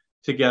days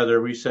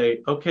together, we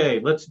say,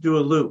 okay, let's do a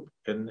loop.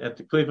 And at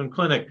the Cleveland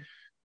Clinic,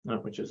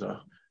 which is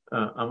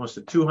almost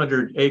a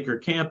 200-acre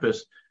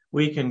campus,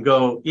 we can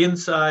go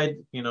inside,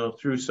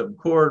 through some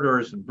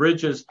corridors and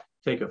bridges,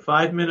 take a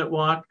 5-minute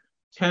walk,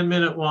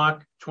 10-minute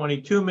walk,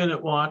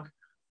 22-minute walk.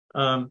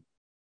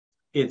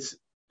 It's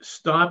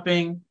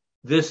stopping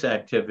this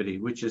activity,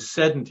 which is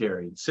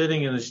sedentary,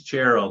 sitting in this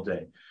chair all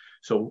day.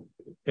 So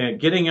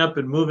getting up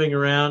and moving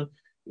around,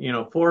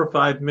 4 or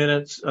 5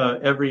 minutes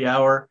every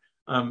hour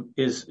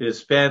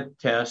is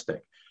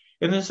fantastic.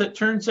 And as it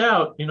turns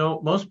out,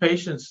 most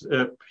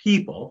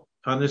people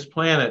on this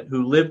planet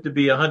who live to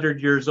be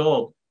 100 years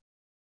old,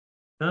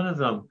 none of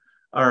them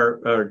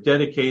are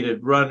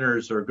dedicated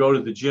runners or go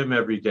to the gym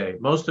every day.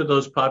 Most of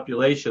those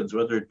populations,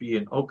 whether it be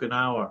in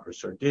Okinawa or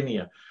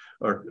Sardinia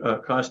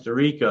or Costa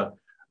Rica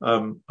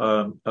or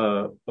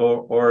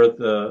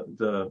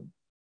the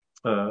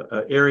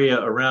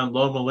area around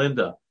Loma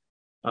Linda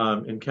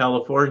in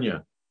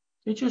California,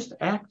 they're just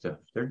active.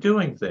 They're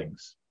doing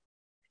things.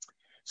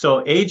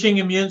 So aging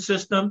immune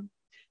system,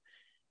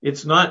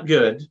 it's not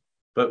good,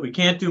 but we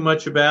can't do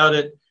much about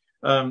it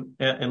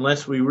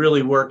unless we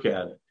really work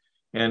at it.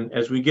 And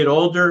as we get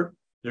older,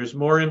 there's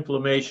more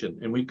inflammation,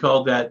 and we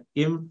call that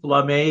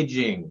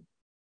inflammaging.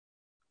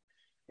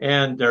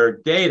 And there are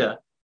data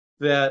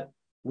that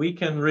we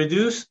can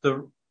reduce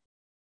the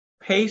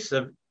pace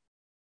of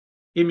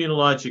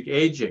immunologic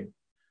aging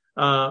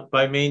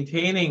by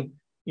maintaining,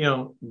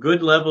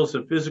 good levels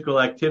of physical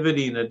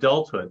activity in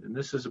adulthood. And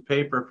this is a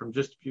paper from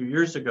just a few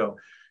years ago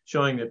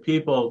showing that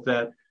people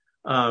that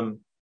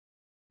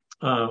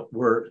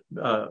were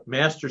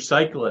master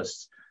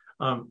cyclists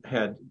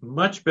had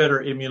much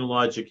better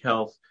immunologic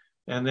health,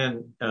 and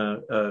then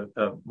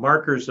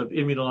markers of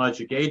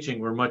immunologic aging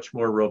were much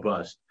more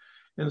robust.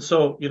 And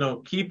so,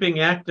 keeping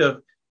active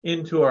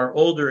into our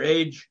older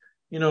age,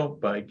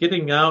 by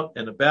getting out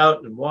and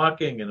about and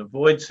walking and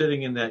avoid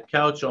sitting in that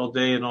couch all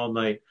day and all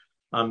night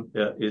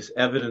is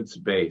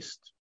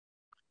evidence-based.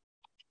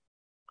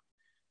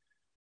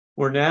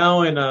 We're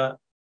now in a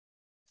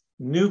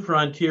new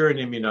frontier in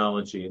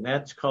immunology, and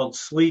that's called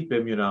sleep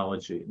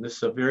immunology. And this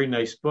is a very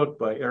nice book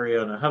by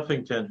Arianna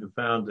Huffington, who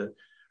found that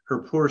her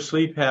poor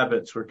sleep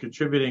habits were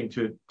contributing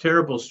to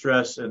terrible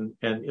stress and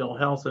ill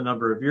health a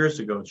number of years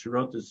ago. And she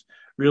wrote this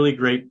really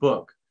great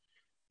book.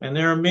 And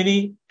there are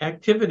many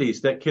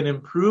activities that can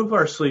improve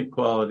our sleep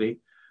quality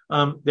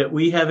that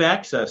we have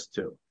access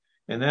to.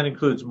 And that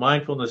includes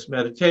mindfulness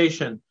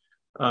meditation,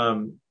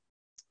 cognitive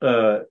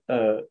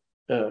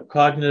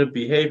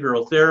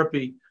behavioral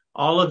therapy.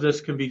 All of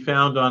this can be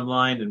found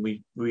online, and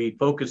we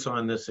focus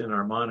on this in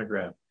our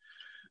monograph.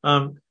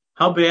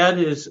 How bad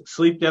is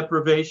sleep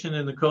deprivation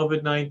in the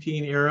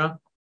COVID-19 era?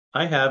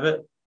 I have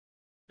it,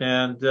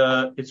 and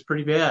it's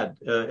pretty bad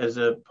as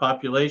a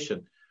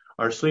population.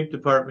 Our sleep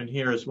department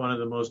here is one of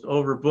the most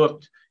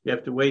overbooked. You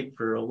have to wait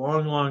for a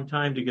long, long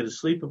time to get a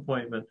sleep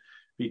appointment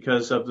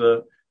because of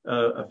the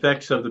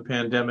effects of the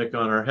pandemic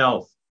on our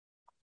health.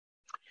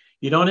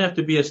 You don't have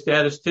to be a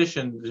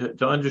statistician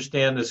to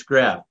understand this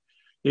graph.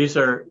 These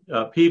are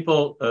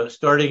people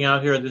starting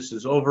out here. This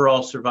is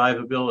overall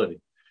survivability.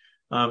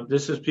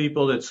 This is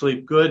people that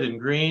sleep good in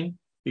green.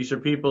 These are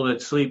people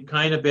that sleep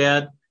kind of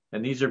bad.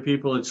 And these are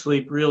people that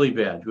sleep really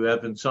bad, who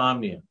have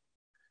insomnia.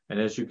 And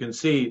as you can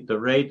see, the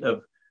rate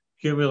of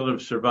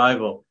cumulative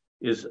survival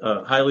is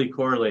highly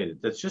correlated.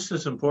 That's just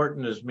as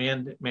important as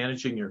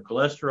managing your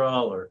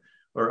cholesterol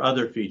or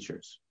other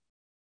features.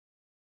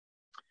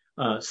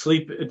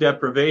 Sleep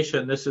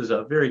deprivation, this is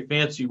a very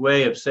fancy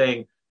way of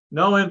saying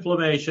no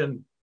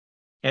inflammation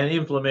and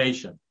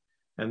inflammation.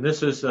 And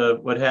this is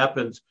what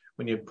happens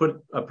when you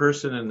put a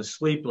person in the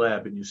sleep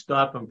lab and you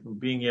stop them from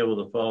being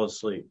able to fall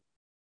asleep.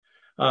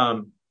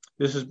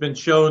 This has been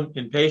shown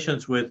in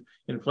patients with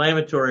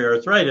inflammatory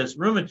arthritis,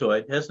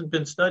 rheumatoid, hasn't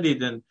been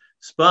studied in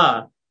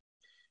SPA,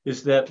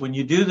 is that when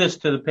you do this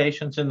to the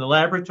patients in the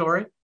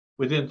laboratory,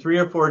 within 3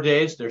 or 4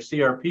 days, their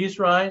CRPs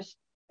rise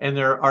and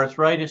their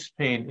arthritis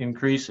pain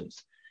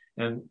increases.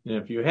 And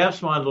if you have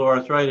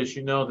spondyloarthritis,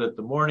 you know that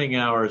the morning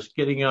hours,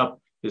 getting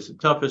up, is the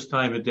toughest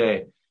time of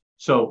day.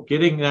 So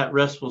getting that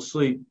restful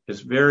sleep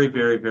is very,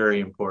 very, very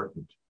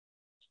important.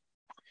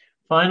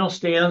 Final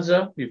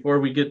stanza before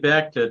we get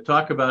back to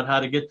talk about how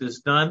to get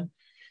this done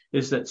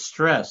is that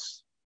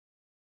stress,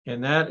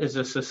 and that is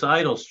a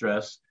societal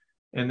stress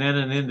and then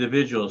an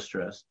individual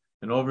stress.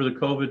 And over the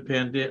COVID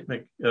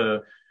pandemic,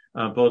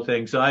 both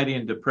anxiety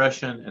and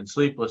depression and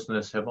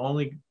sleeplessness have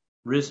only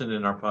risen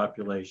in our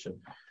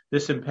population.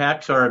 This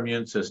impacts our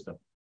immune system.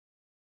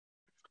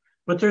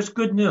 But there's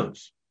good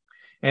news.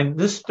 And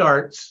this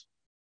starts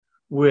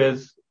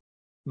with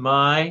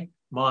my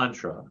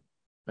mantra,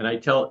 and I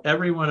tell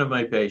every one of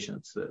my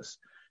patients this,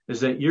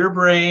 is that your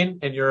brain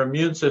and your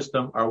immune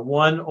system are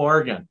one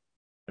organ.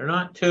 They're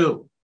not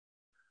two.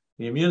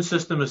 The immune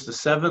system is the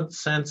seventh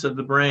sense of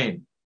the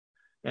brain.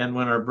 And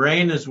when our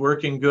brain is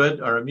working good,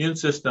 our immune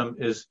system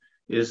is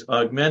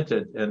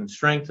augmented and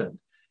strengthened.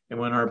 And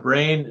when our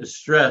brain is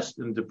stressed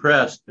and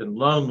depressed and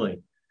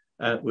lonely,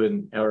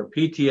 when our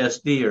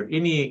PTSD or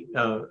any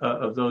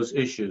of those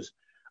issues,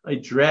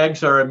 it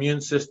drags our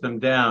immune system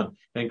down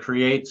and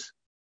creates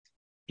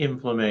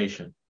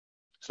inflammation.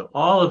 So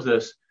all of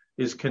this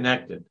is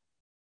connected.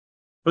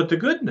 But the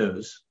good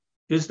news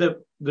is that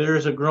there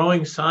is a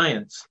growing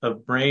science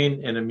of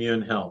brain and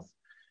immune health.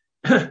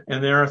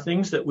 And there are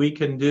things that we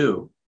can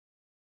do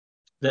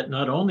that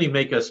not only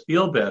make us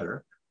feel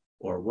better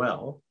or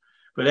well,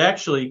 but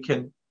actually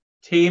can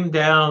tame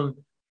down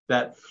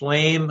that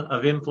flame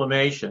of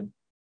inflammation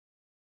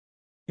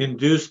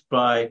induced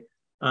by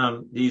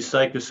these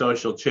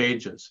psychosocial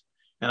changes.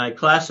 And I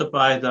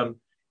classify them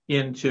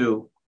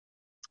into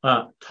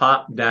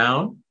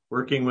top-down,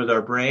 working with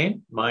our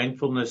brain,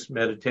 mindfulness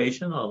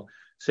meditation. I'll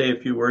say a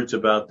few words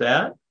about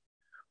that.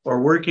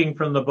 Or working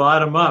from the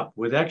bottom up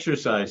with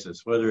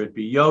exercises, whether it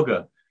be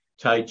yoga,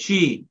 Tai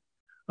Chi,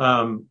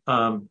 or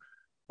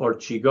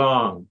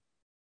Qigong.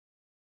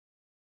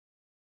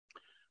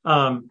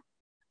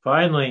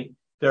 Finally,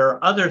 there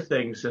are other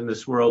things in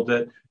this world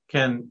that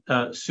can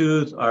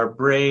soothe our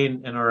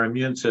brain and our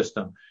immune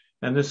system.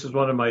 And this is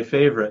one of my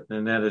favorite,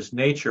 and that is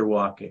nature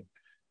walking.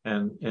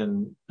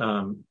 And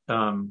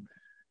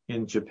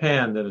in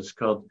Japan, that is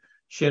called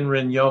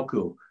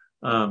Shinrin-yoku,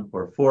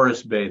 or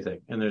forest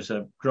bathing. And there's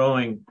a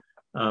growing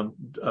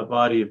a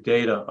body of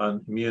data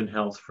on immune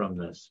health from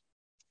this.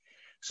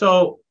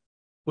 So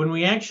when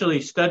we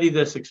actually study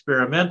this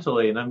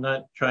experimentally, and I'm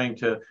not trying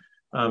to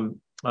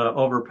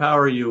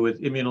overpower you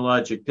with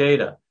immunologic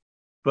data,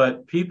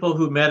 but people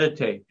who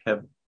meditate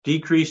have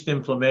decreased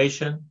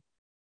inflammation,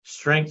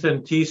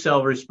 strengthened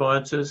T-cell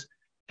responses,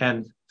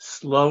 and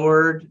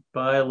slowered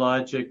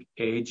biologic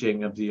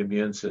aging of the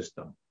immune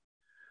system.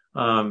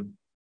 It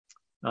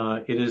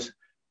is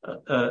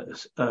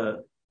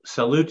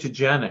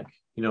salutogenic,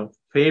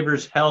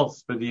 favors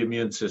health for the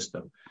immune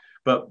system.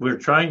 But we're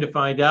trying to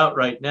find out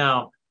right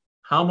now,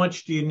 how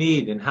much do you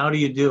need and how do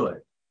you do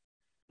it?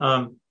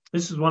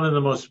 This is one of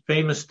the most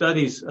famous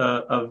studies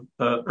of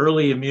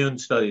early immune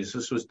studies.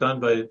 This was done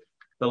by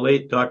the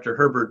late Dr.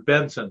 Herbert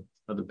Benson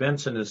of the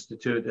Benson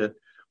Institute at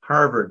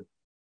Harvard.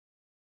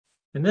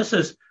 And this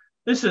is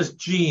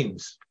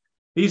genes.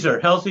 These are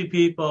healthy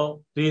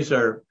people. These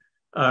are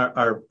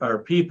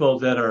people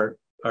that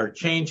are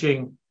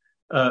changing,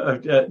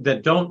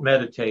 that don't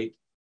meditate.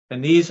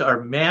 And these are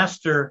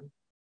master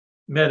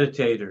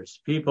meditators,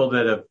 people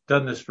that have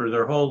done this for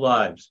their whole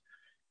lives.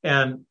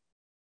 And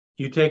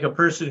you take a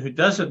person who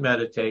doesn't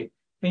meditate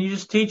and you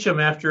just teach them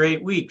after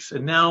 8 weeks.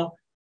 And now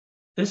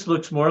this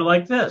looks more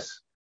like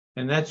this.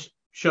 And that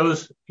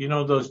shows,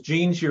 those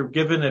genes you're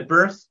given at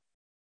birth.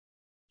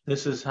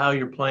 This is how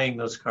you're playing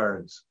those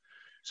cards.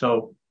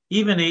 So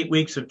even 8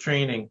 weeks of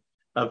training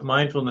of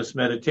mindfulness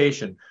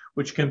meditation,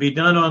 which can be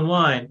done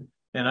online.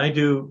 And I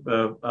do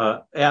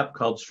an app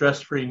called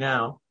Stress Free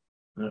Now,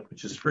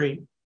 which is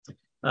free,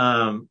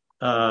 can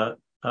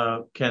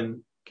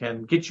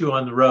get you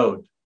on the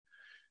road.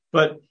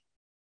 But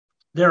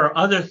there are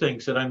other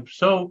things that I'm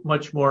so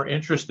much more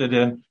interested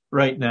in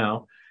right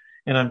now.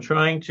 And I'm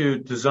trying to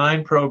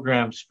design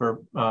programs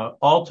for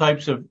all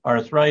types of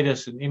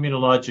arthritis and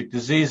immunologic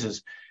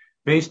diseases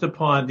based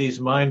upon these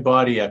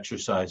mind-body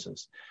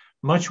exercises.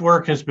 Much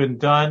work has been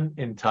done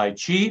in Tai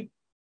Chi,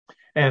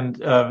 and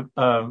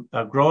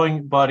a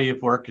growing body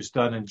of work is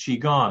done in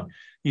Qigong.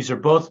 These are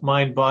both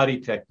mind-body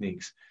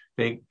techniques.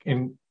 They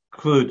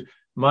include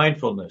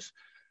mindfulness,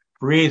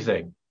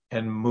 breathing,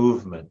 and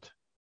movement.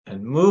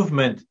 And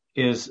movement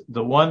is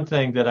the one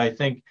thing that I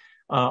think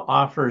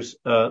offers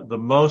the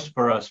most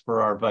for us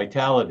for our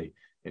vitality.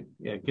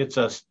 It gets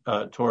us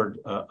toward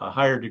a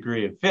higher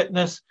degree of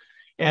fitness.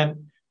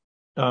 And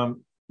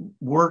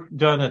work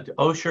done at the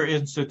Osher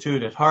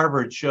Institute at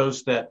Harvard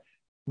shows that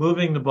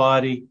moving the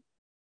body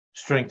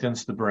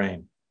strengthens the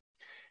brain.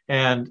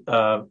 And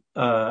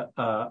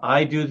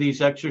I do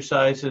these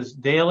exercises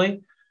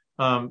daily.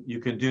 You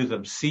can do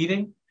them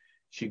seating.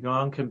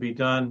 Qigong can be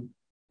done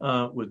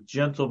with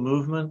gentle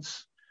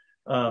movements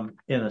in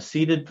a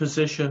seated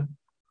position,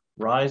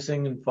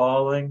 rising and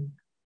falling,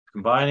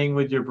 combining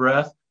with your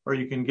breath, or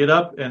you can get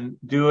up and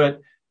do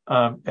it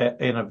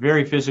in a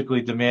very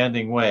physically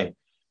demanding way.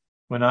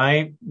 When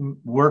I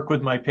work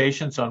with my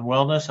patients on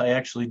wellness, I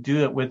actually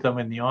do it with them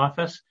in the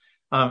office,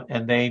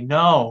 and they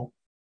know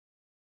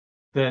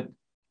that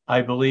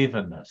I believe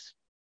in this.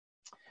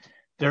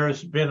 There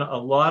has been a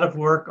lot of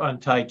work on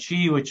Tai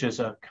Chi, which is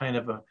a kind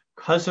of a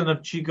cousin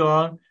of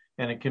Qigong,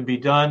 and it can be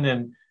done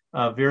in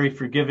very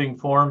forgiving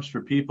forms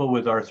for people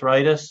with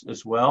arthritis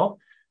as well.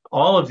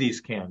 All of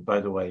these can,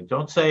 by the way.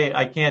 Don't say,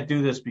 I can't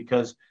do this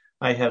because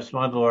I have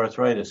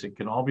spondyloarthritis. It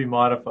can all be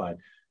modified.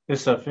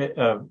 This is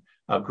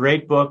a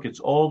great book. It's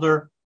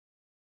older.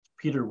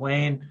 Peter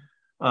Wayne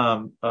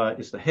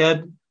is the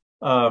head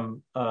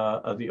of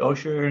the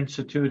Osher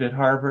Institute at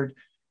Harvard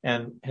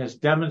and has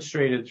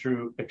demonstrated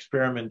through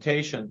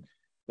experimentation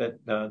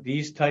that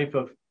these type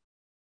of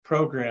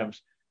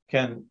programs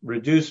can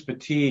reduce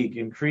fatigue,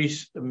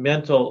 increase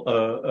mental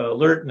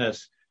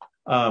alertness,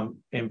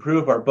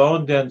 improve our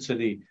bone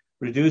density,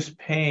 reduce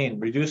pain,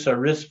 reduce our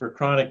risk for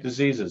chronic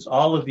diseases,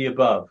 all of the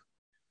above.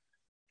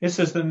 This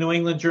is the New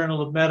England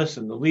Journal of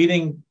Medicine, the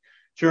leading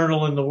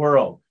journal in the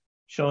world,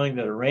 showing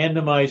that a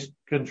randomized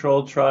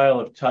controlled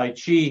trial of Tai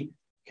Chi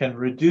can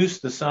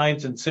reduce the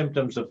signs and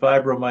symptoms of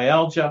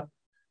fibromyalgia.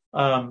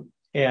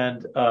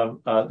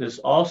 This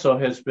also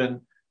has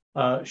been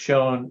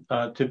shown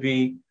to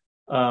be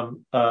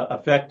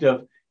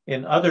effective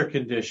in other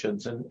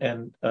conditions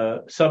and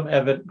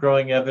some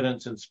growing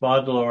evidence in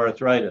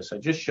spondyloarthritis. I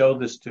just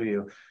showed this to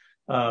you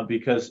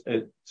because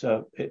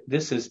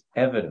this is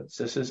evidence.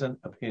 This isn't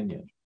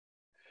opinion.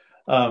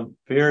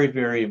 Very,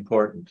 very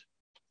important.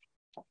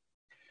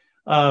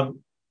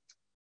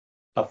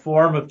 A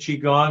form of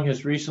Qigong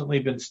has recently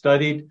been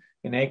studied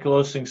in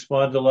ankylosing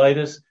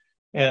spondylitis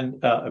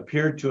and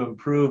appeared to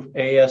improve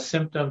AS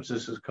symptoms.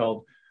 This is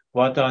called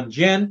Guadan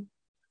Jin.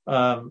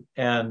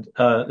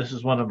 This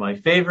is one of my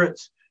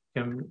favorites,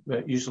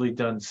 usually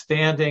done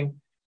standing.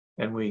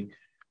 And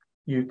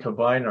you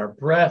combine our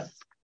breath.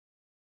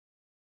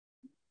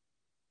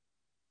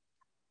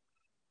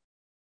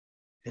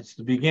 It's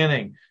the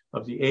beginning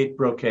of the 8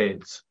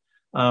 brocades.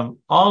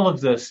 All of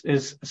this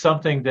is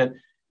something that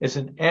is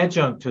an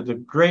adjunct to the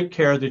great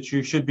care that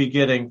you should be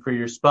getting for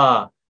your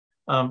spa,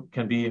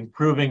 can be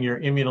improving your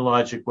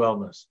immunologic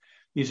wellness.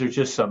 These are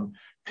just some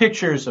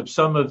pictures of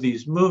some of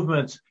these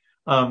movements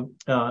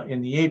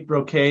in the 8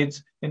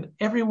 brocades, and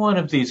every one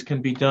of these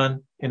can be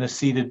done in a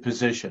seated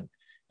position.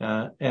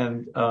 I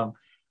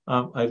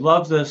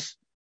love this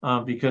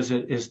because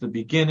it is the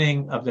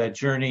beginning of that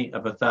journey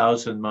of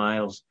 1,000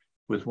 miles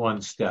with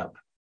one step.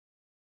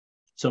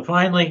 So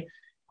finally,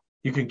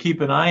 you can keep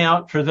an eye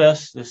out for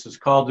this. This is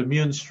called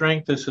Immune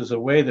Strength. This is a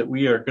way that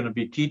we are going to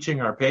be teaching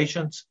our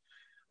patients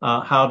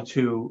how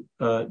to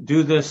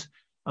do this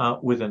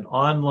with an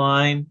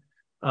online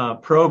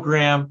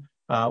program,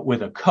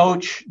 with a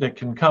coach that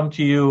can come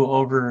to you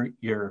over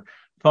your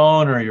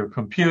phone or your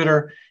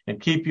computer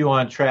and keep you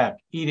on track,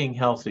 eating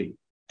healthy,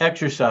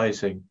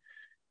 exercising,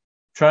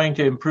 trying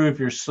to improve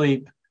your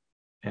sleep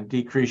and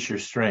decrease your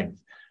strength.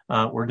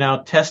 We're now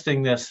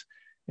testing this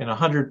in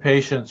 100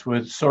 patients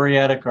with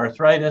psoriatic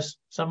arthritis,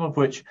 some of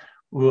which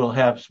will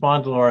have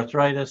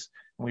spondyloarthritis.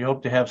 We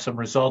hope to have some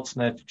results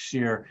next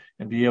year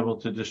and be able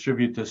to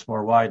distribute this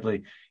more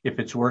widely if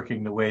it's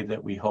working the way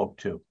that we hope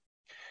to.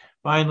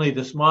 Finally,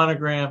 this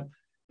monograph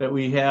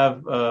we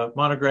have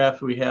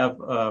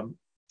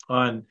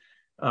on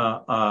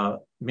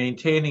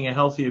maintaining a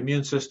healthy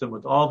immune system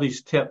with all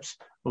these tips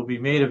will be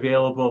made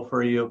available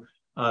for you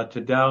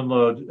to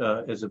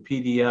download as a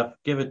PDF.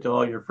 Give it to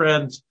all your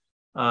friends.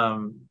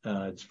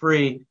 It's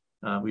free.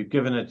 We've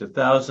given it to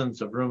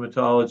thousands of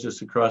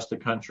rheumatologists across the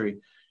country.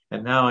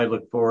 And now I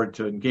look forward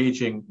to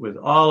engaging with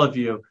all of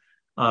you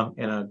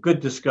in a good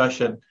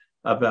discussion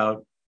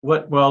about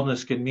what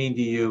wellness can mean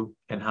to you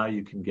and how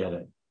you can get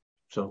it.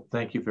 So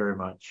thank you very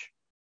much.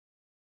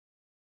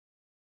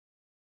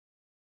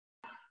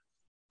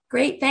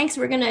 Great, thanks.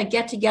 We're going to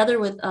get together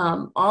with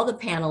all the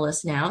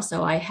panelists now.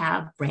 So I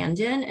have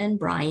Brandon and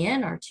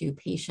Brian, our 2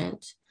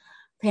 patient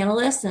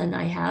panelists, and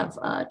I have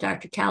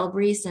Dr.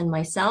 Calabrese and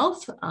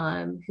myself,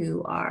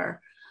 who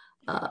are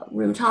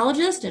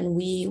rheumatologists, and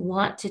we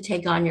want to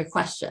take on your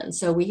questions.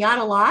 So we got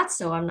a lot,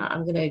 so I'm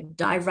going to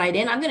dive right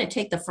in. I'm going to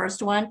take the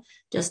first one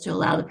just to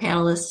allow the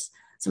panelists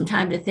some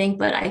time to think,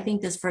 but I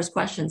think this first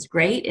question is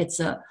great. It's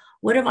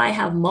what if I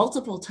have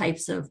multiple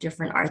types of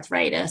different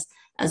arthritis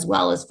as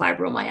well as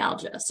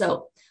fibromyalgia?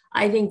 So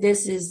I think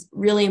this is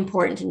really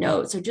important to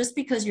note. So just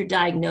because you're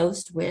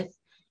diagnosed with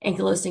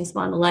ankylosing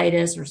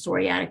spondylitis or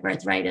psoriatic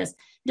arthritis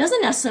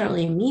doesn't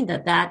necessarily mean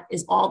that that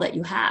is all that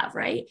you have,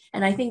 right?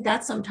 And I think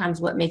that's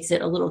sometimes what makes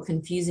it a little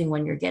confusing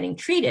when you're getting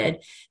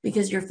treated,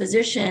 because your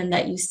physician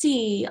that you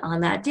see on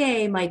that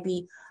day might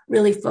be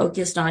really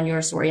focused on your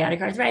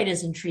psoriatic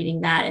arthritis and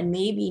treating that, and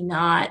maybe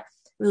not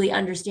really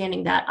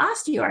understanding that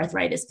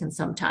osteoarthritis can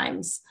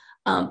sometimes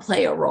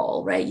play a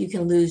role, right? You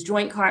can lose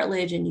joint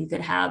cartilage and you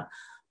could have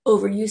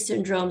overuse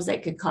syndromes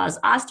that could cause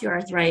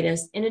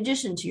osteoarthritis in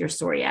addition to your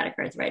psoriatic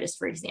arthritis,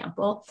 for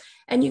example.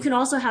 And you can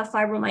also have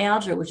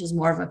fibromyalgia, which is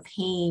more of a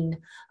pain,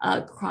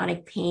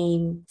 chronic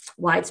pain,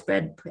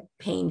 widespread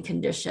pain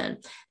condition.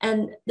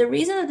 And the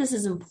reason that this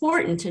is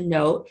important to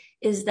note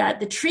is that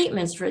the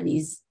treatments for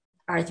these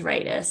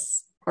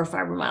arthritis or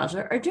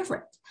fibromyalgia are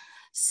different.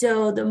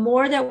 So the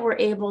more that we're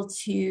able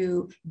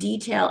to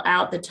detail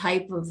out the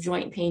type of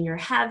joint pain you're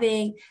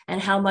having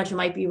and how much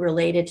might be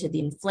related to the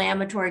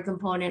inflammatory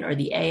component or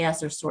the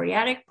AS or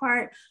psoriatic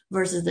part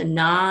versus the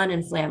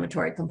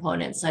non-inflammatory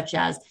components, such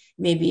as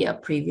maybe a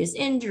previous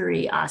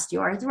injury,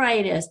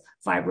 osteoarthritis,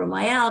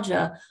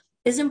 fibromyalgia,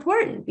 is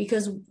important,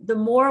 because the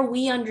more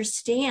we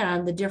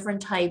understand the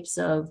different types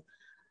of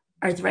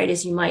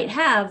arthritis you might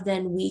have,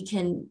 then we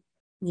can,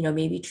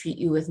 maybe treat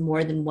you with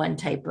more than one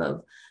type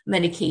of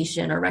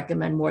medication or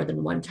recommend more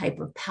than one type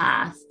of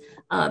path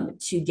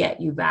to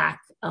get you back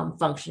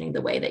functioning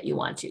the way that you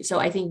want to. So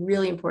I think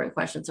really important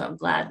question. So I'm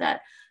glad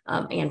that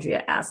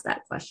Andrea asked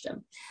that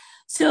question.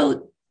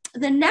 So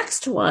the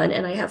next one,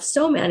 and I have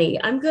so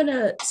many, I'm going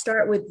to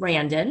start with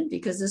Brandon,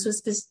 because this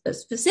was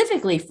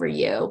specifically for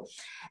you.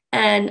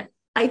 And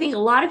I think a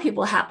lot of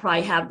people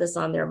probably have this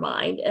on their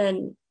mind.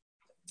 And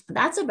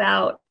that's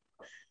about,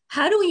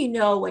 how do you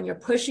know when you're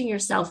pushing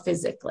yourself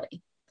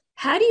physically?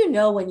 How do you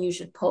know when you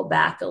should pull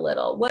back a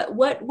little?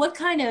 What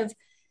kind of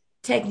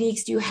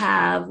techniques do you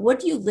have? What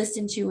do you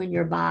listen to in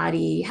your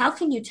body? How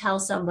can you tell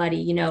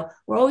somebody,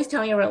 we're always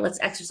telling everyone, let's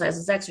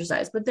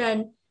exercise. But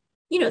then,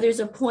 there's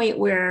a point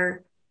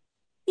where,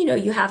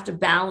 you have to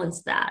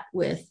balance that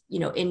with,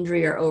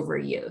 injury or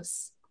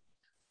overuse.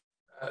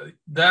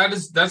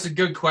 That's a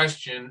good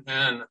question.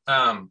 And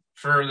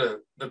for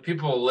the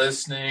people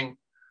listening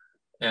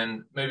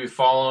and maybe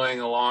following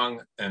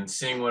along and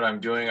seeing what I'm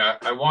doing,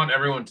 I want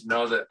everyone to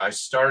know that I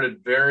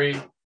started very,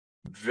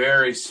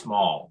 very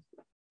small,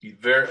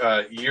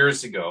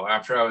 years ago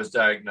after I was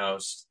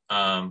diagnosed.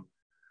 I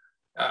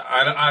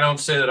don't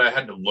say that I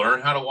had to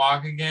learn how to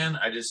walk again.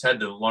 I just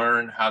had to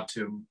learn how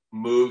to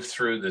move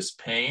through this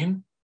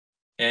pain.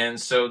 And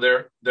so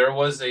there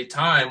was a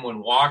time when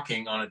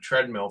walking on a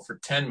treadmill for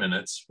 10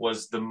 minutes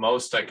was the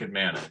most I could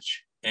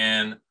manage.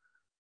 And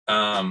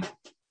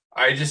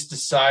I just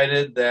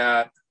decided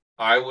that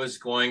I was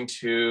going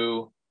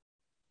to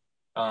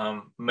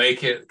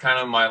make it kind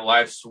of my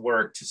life's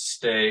work to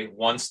stay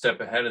one step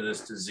ahead of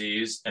this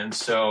disease. And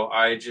so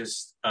I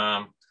just,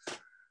 I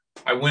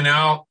went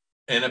out,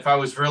 and if I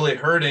was really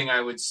hurting,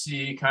 I would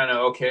see kind of,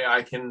 okay,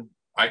 I can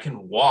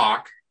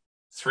walk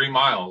 3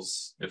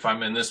 miles if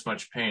I'm in this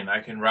much pain.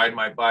 I can ride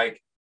my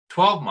bike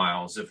 12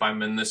 miles if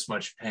I'm in this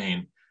much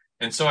pain.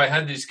 And so I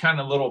had these kind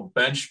of little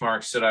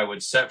benchmarks that I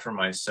would set for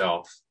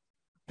myself.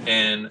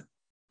 And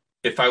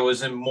if I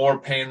was in more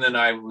pain than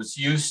I was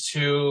used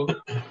to,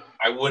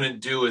 I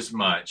wouldn't do as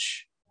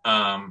much.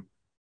 And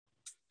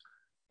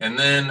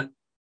then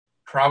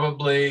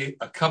probably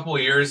a couple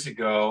of years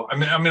ago, I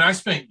mean, I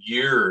spent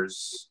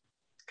years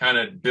kind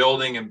of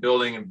building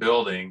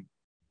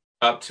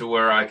up to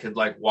where I could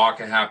like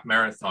walk a half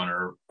marathon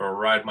or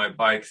ride my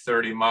bike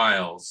 30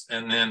 miles.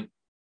 And then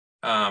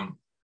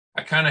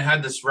I kind of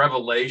had this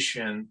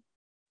revelation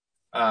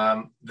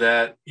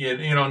that,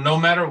 no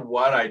matter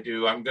what I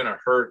do, I'm going to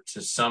hurt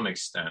to some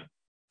extent,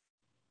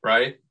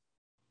 right?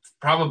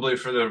 Probably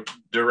for the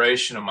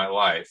duration of my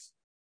life.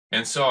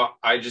 And so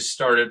I just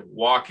started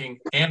walking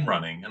and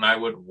running, and I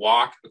would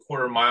walk a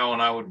quarter mile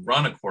and I would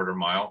run a quarter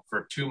mile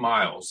for 2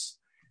 miles.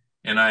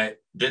 And I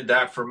did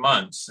that for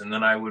months. And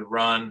then I would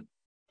run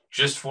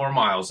just 4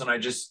 miles. And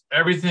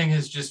everything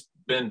has just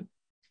been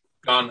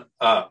gone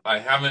up. I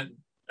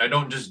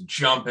don't just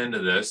jump into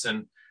this.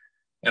 And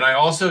I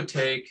also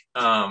take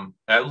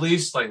at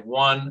least like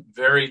one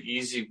very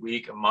easy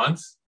week a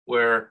month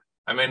where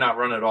I may not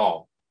run at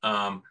all.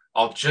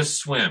 I'll just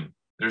swim.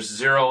 There's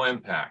zero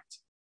impact.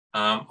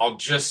 I'll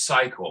just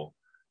cycle.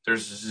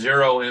 There's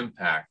zero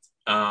impact.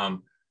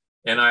 And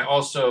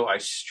I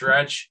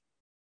stretch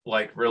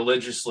like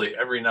religiously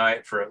every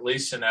night for at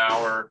least an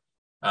hour.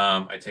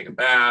 I take a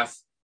bath.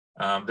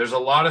 There's a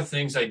lot of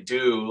things I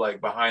do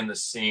like behind the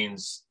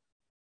scenes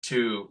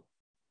to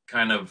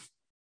kind of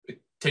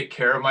take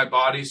care of my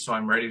body so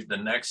I'm ready the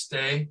next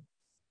day.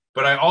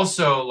 But I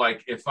also,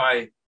 like, if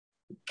I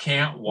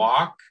can't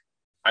walk,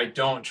 I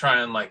don't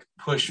try and like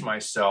push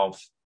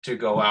myself to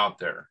go out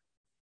there.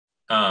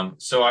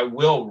 So I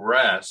will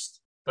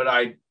rest, but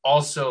I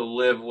also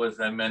live with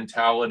a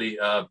mentality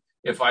of,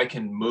 if I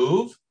can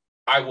move,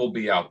 I will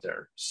be out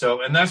there.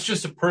 So, and that's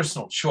just a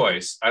personal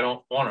choice. I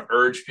don't want to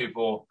urge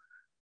people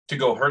to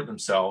go hurt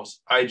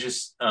themselves. I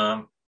just,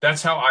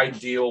 that's how I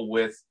deal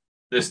with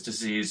this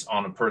disease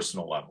on a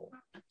personal level.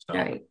 So.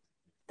 Right.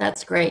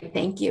 That's great.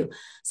 Thank you.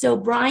 So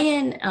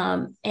Brian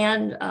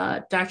and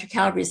Dr.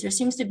 Calabrese, there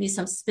seems to be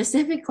some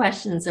specific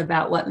questions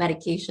about what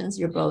medications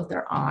you both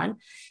are on.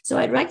 So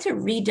I'd like to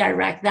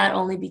redirect that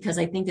only because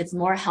I think it's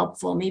more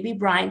helpful. Maybe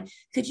Brian,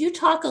 could you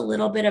talk a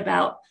little bit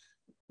about,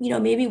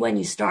 maybe when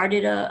you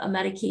started a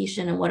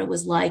medication and what it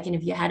was like, and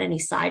if you had any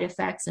side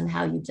effects and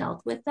how you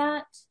dealt with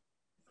that?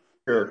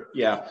 Sure.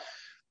 Yeah.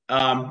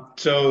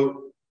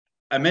 So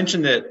I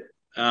mentioned that,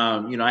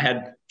 I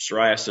had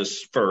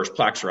psoriasis first,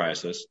 plaque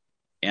psoriasis.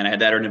 And I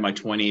had that in my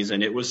 20s,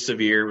 and it was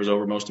severe. It was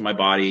over most of my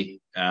body.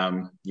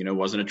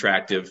 Wasn't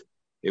attractive.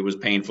 It was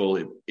painful.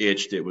 It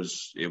itched. It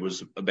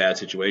was a bad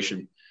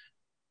situation.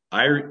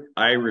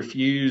 I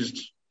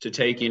refused to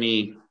take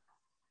any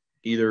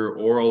either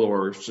oral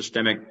or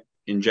systemic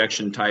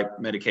injection type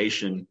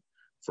medication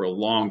for a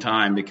long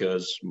time,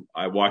 because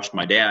I watched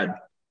my dad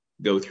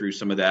go through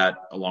some of that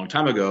a long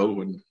time ago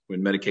when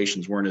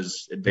medications weren't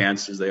as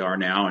advanced as they are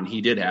now. And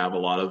he did have a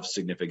lot of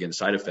significant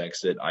side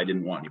effects that I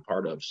didn't want any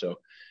part of. So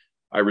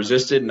I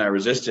resisted and I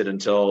resisted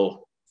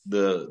until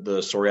the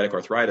psoriatic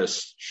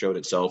arthritis showed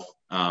itself,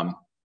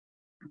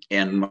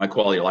 and my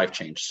quality of life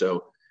changed.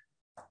 So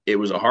it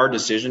was a hard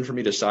decision for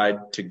me to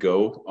decide to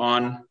go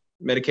on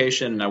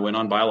medication, and I went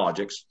on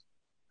biologics.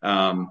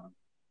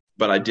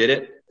 But I did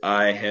it.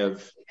 I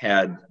have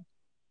had,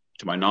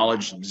 to my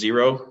knowledge,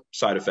 0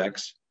 side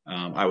effects.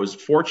 I was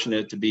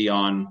fortunate to be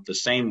on the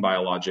same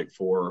biologic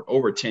for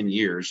over 10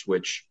 years,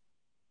 which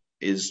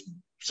is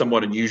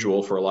somewhat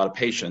unusual for a lot of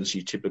patients.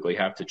 You typically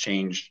have to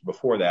change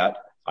before that.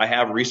 I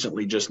have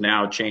recently just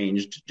now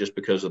changed just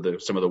because of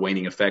some of the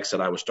waning effects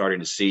that I was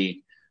starting to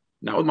see,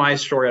 not with my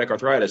psoriatic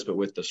arthritis, but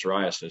with the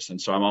psoriasis. And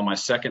so I'm on my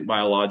second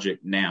biologic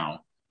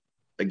now,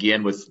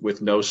 again,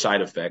 with no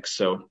side effects.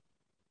 So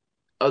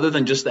other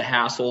than just the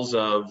hassles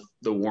of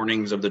the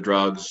warnings of the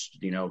drugs,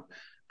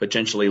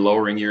 potentially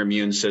lowering your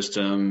immune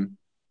system,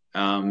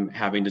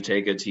 having to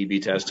take a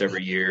TB test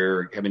every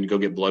year, having to go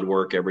get blood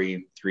work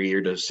every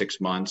 3 to 6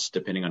 months,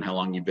 depending on how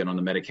long you've been on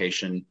the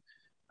medication.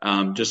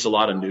 Just a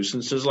lot of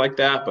nuisances like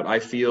that. But I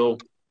feel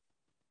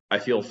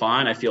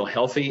fine. I feel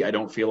healthy. I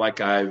don't feel like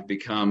I've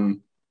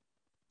become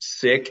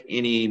sick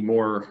any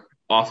more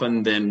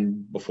often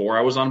than before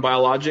I was on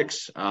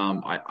biologics.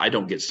 I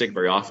don't get sick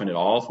very often at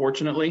all,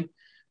 fortunately.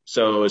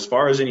 So as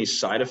far as any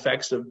side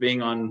effects of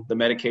being on the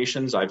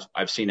medications,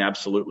 I've seen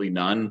absolutely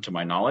none to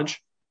my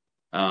knowledge.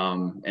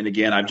 And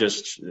again,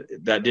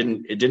 it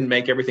didn't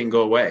make everything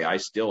go away. I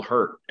still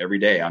hurt every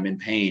day. I'm in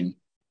pain,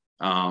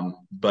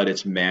 but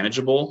it's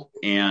manageable.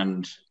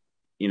 And,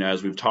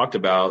 as we've talked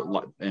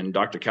about, and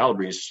Dr.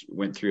 Calabrese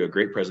went through a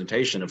great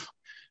presentation of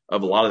a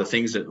lot of the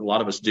things that a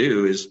lot of us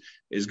do is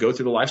go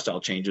through the lifestyle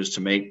changes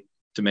to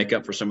make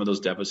up for some of those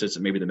deficits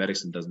that maybe the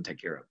medicine doesn't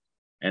take care of.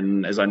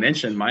 And as I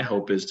mentioned, my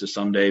hope is to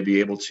someday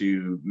be able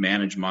to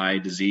manage my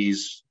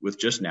disease with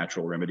just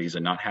natural remedies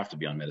and not have to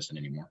be on medicine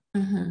anymore.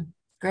 Mm-hmm.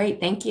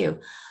 Great. Thank you.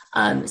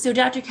 So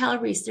Dr.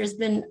 Calabrese, there's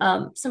been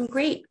some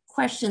great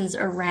questions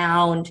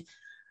around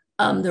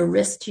the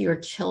risk to your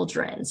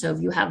children. So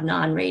if you have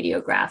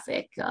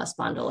non-radiographic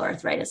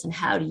spondyloarthritis, and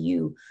how do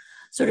you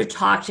sort of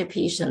talk to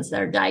patients that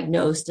are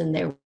diagnosed and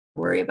they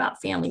worry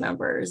about family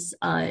members?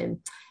 And,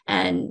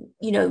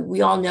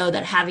 we all know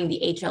that having the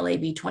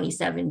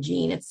HLA-B27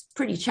 gene, it's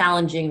pretty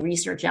challenging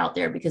research out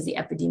there because the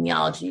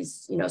epidemiology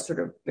is, sort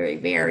of very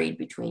varied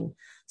between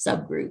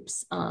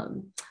subgroups.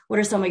 What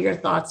are some of your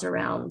thoughts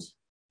around?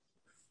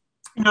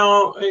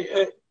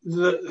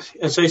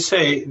 As I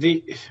say,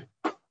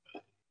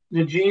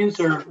 the genes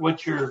are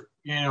what you're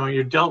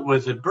dealt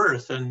with at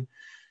birth, and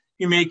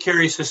you may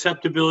carry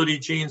susceptibility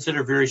genes that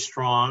are very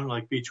strong,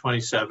 like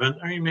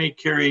B27, or you may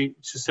carry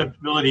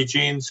susceptibility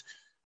genes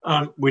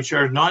which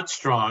are not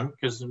strong,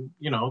 because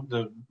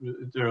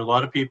there are a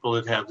lot of people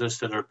that have this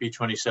that are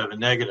B27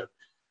 negative.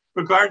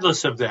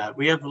 Regardless of that,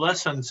 we have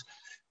lessons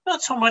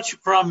not so much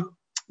from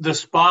the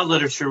SPA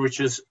literature, which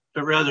is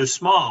rather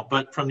small,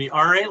 but from the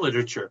RA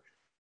literature.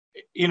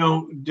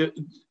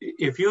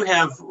 If you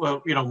have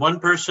one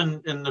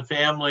person in the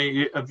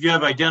family, if you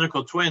have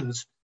identical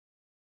twins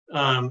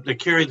that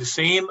carry the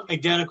same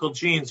identical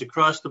genes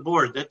across the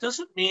board, that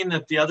doesn't mean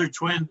that the other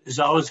twin is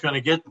always going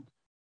to get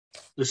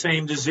the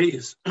same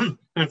disease.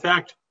 In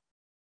fact,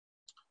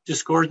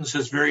 discordance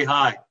is very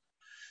high.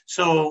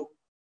 So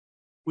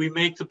we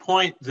make the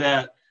point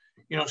that,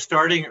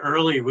 starting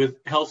early with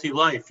healthy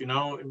life,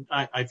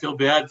 I feel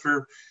bad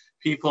for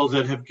people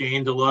that have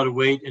gained a lot of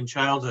weight in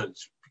childhood. It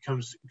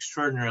becomes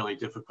extraordinarily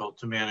difficult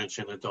to manage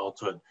in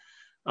adulthood.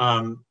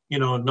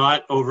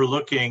 Not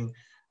overlooking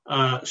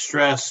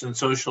stress and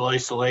social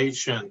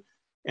isolation,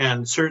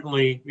 and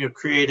certainly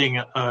creating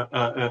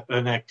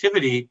an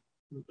activity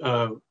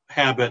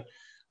habit,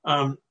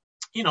 that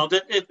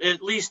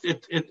at least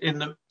in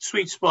the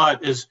sweet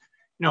spot is,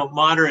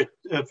 moderate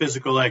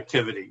physical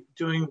activity.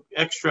 Doing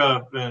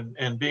extra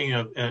and being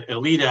an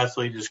elite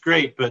athlete is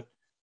great, but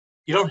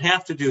you don't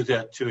have to do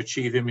that to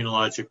achieve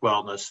immunologic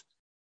wellness.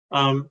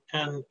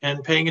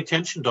 And paying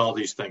attention to all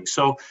these things.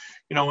 So,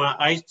 when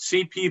I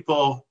see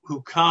people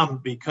who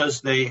come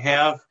because they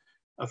have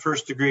a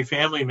first-degree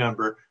family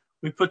member,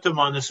 we put them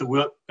on this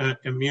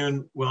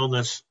immune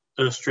wellness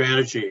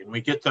strategy, and we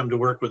get them to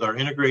work with our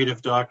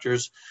integrative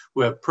doctors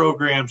who have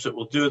programs that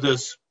will do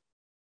this.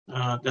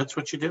 That's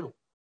what you do.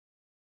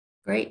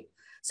 Great.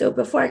 So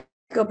before I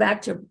go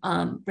back to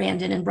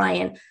Brandon and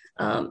Brian,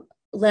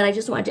 Len, I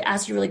just wanted to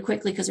ask you really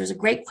quickly, because there's a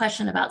great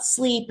question about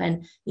sleep,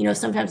 and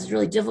sometimes it's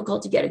really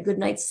difficult to get a good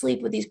night's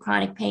sleep with these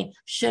chronic pain.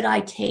 Should I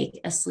take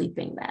a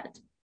sleeping med?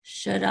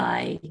 Should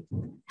I?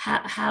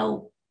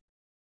 How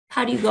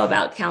do you go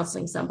about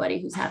counseling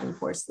somebody who's having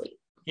poor sleep?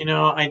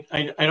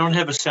 I don't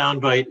have a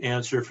soundbite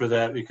answer for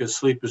that, because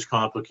sleep is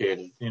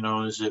complicated.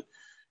 Is it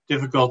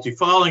difficulty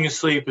falling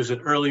asleep? Is it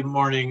early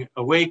morning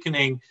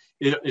awakening?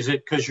 Is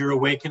it because you're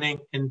awakening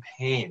in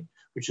pain?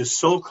 which is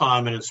so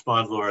common in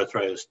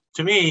spondyloarthritis.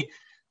 To me,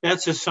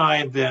 that's a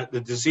sign that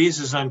the disease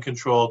is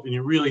uncontrolled and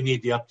you really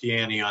need to up the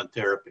ante on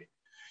therapy.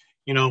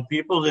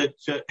 People that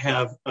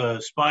have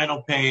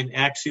spinal pain,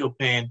 axial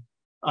pain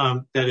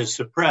that is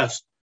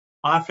suppressed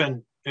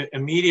often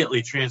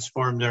immediately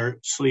transform their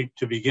sleep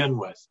to begin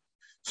with.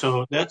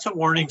 So that's a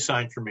warning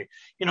sign for me.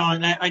 And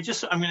I'm going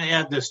to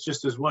add this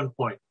just as one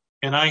point.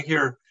 And I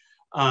hear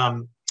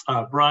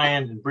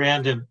Brian and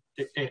Brandon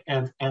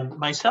and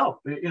myself,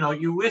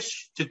 you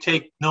wish to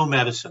take no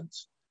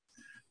medicines,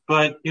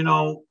 but,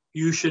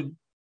 you should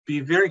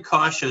be very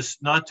cautious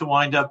not to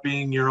wind up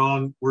being your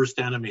own worst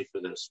enemy for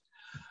this.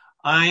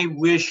 I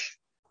wish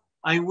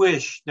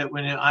that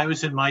when I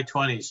was in my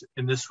 20s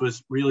and this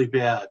was really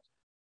bad,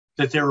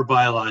 that there were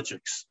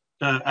biologics.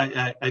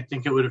 I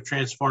think it would have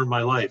transformed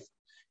my life.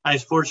 I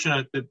was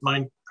fortunate that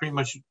mine pretty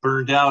much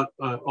burned out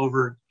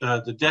over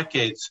the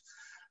decades.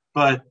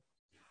 But,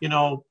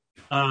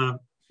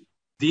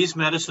 these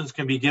medicines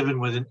can be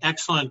given with an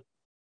excellent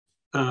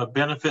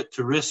benefit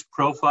to risk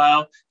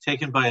profile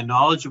taken by a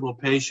knowledgeable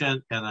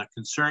patient and a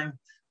concerned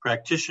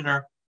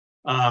practitioner.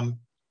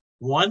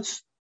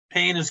 Once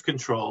pain is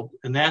controlled,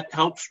 and that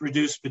helps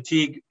reduce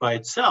fatigue by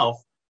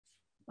itself,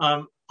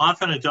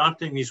 often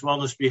adopting these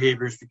wellness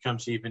behaviors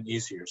becomes even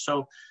easier.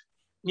 So,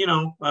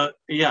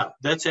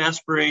 that's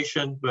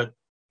aspiration, but,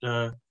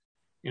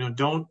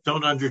 don't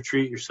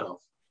undertreat yourself.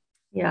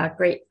 Yeah,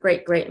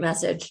 great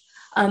message.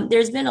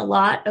 There's been a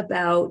lot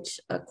about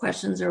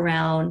questions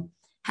around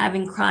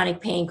having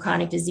chronic pain,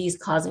 chronic disease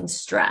causing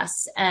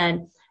stress,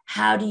 and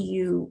how do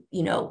you,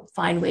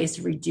 find ways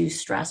to reduce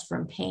stress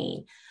from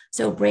pain?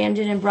 So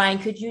Brandon and Brian,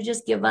 could you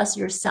just give us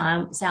your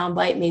sound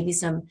bite, maybe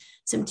some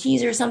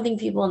teaser, something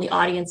people in the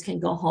audience can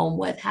go home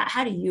with?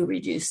 How do you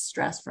reduce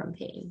stress from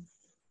pain?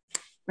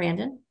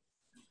 Brandon?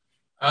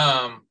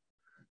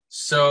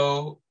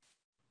 So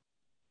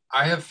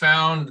I have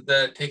found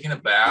that taking a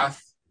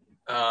bath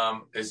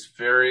is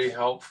very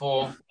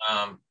helpful.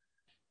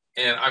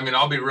 And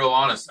I'll be real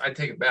honest, I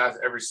take a bath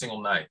every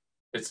single night.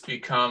 It's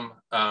become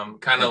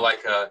kind of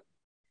like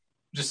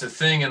just a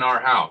thing in our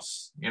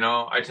house.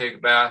 I take a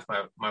bath,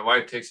 my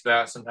wife takes a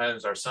bath,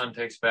 sometimes our son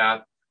takes a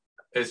bath.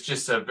 It's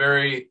just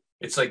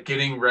it's like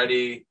getting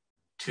ready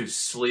to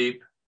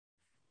sleep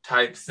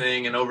type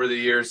thing. And over the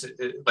years,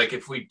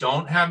 if we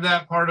don't have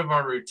that part of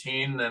our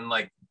routine, then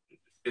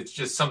it's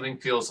just something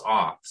feels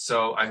off.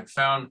 So I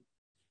found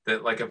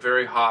that a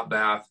very hot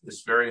bath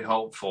is very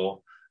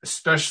helpful,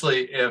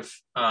 especially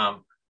if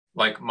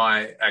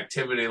my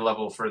activity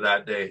level for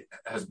that day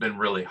has been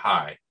really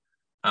high.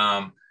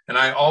 And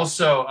I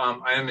also,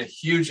 I am a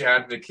huge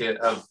advocate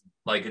of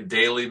a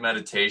daily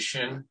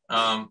meditation,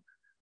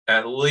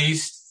 at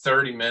least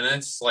 30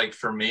 minutes,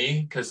 for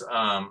me, because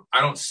I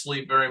don't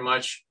sleep very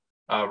much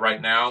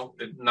right now,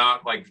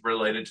 not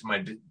related to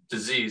my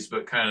disease,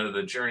 but kind of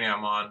the journey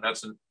I'm on.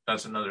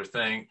 That's another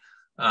thing.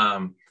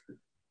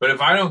 But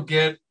if I don't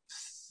get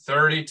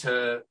 30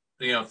 to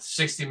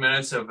 60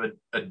 minutes of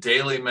a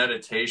daily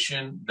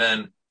meditation,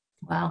 then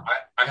wow,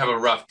 I have a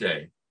rough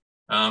day.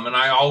 And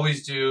I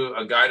always do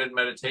a guided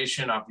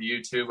meditation off of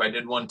YouTube. I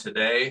did one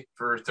today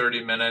for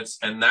 30 minutes,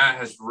 and that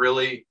has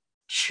really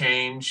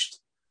changed,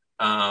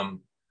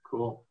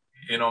 cool.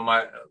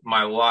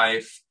 My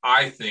life.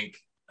 I think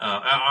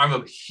I'm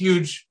a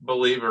huge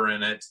believer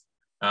in it.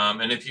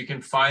 And if you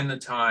can find the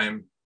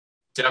time,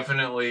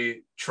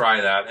 definitely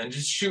try that and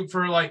just shoot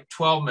for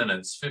 12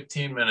 minutes,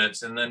 15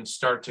 minutes, and then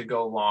start to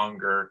go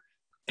longer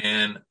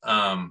and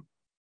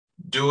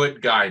do it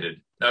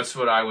guided. That's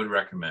what I would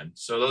recommend.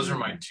 So those are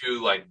my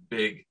two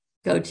big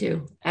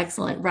go-to.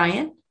 Excellent.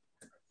 Ryan?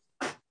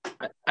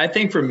 I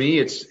think for me,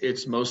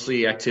 it's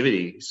mostly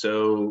activity.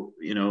 So,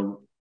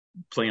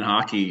 playing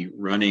hockey,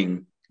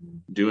 running,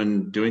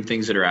 doing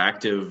things that are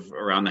active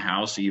around the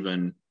house,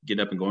 even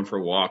getting up and going for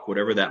a walk,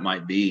 whatever that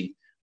might be.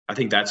 I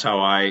think that's how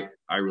I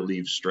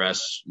relieve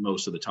stress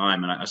most of the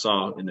time. And I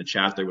saw in the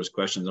chat, there was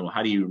questions on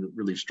how do you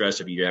relieve stress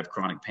if you have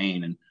chronic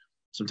pain? And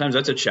sometimes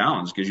that's a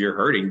challenge because you're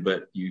hurting,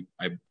 but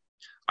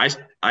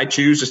I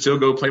choose to still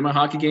go play my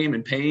hockey game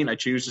in pain. I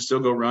choose to still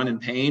go run in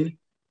pain.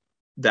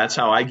 That's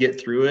how I get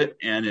through it.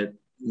 And it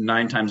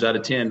 9 times out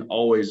of 10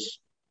 always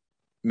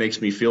makes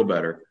me feel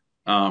better.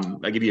 I'll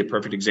give you a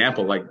perfect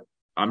example.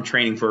 I'm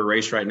training for a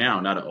race right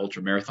now, not an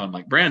ultra marathon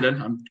like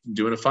Brandon. I'm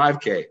doing a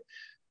 5K.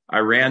 I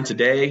ran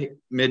today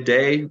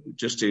midday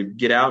just to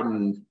get out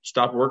and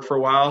stop work for a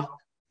while.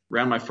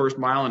 Ran my first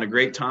mile in a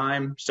great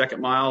time.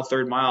 Second mile,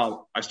 third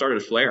mile, I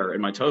started to flare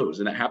in my toes,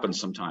 and that happens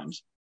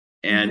sometimes.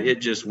 And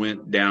it just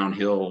went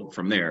downhill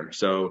from there.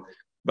 So,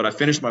 but I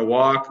finished my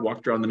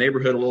walked around the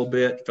neighborhood a little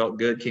bit, felt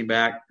good, came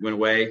back, went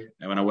away,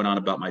 and when I went on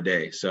about my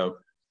day. So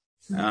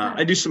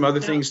I do some other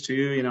things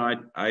too.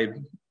 I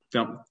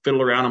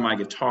fiddle around on my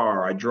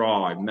guitar, I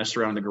draw, I mess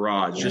around in the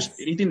garage, just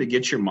anything that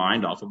gets your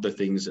mind off of the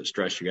things that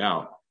stress you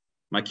out.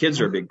 My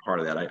kids are a big part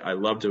of that. I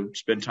love to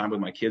spend time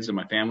with my kids and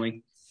my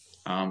family.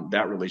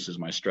 That releases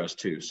my stress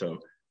too. So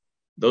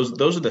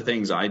those are the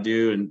things I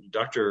do. And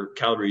Dr.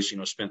 Calabrese,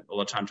 spent a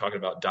lot of time talking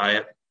about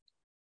diet.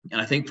 And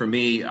I think for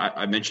me,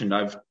 I mentioned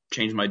I've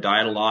changed my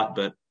diet a lot,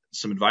 but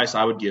some advice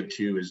I would give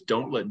too is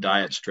don't let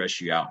diet stress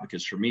you out,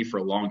 because for me, for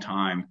a long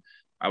time,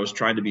 I was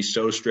trying to be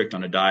so strict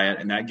on a diet,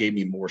 and that gave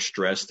me more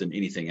stress than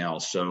anything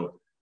else. So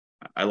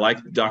I like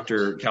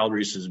Dr.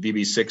 Calabrese's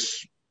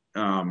VB6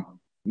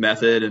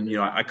 method. And,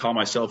 I call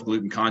myself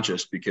gluten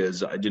conscious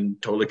because I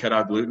didn't totally cut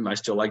out gluten. I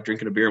still like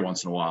drinking a beer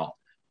once in a while.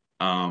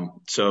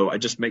 So I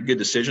just make good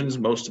decisions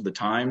most of the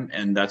time.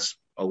 And that's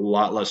a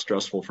lot less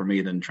stressful for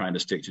me than trying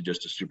to stick to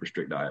just a super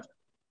strict diet.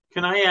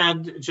 Can I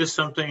add just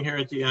something here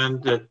at the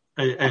end that,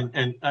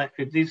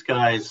 these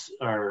guys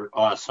are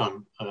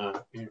awesome.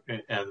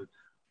 And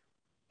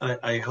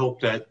I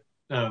hope that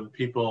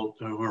people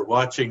who are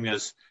watching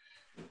this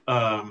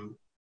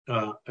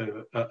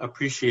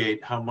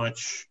appreciate how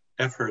much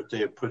effort they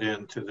have put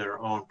into their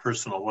own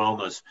personal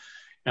wellness.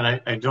 And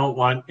I don't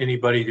want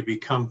anybody to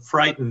become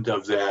frightened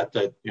of that,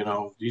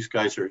 these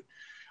guys are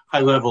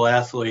high-level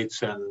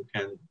athletes and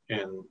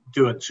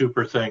doing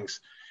super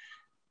things.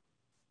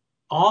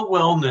 All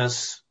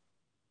wellness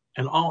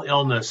and all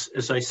illness,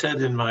 as I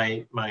said in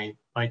my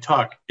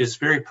talk, is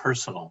very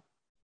personal.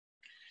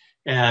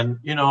 And,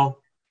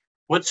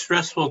 what's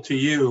stressful to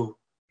you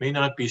may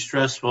not be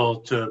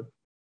stressful to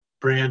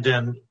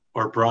Brandon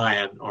or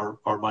Brian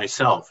or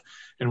myself.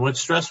 And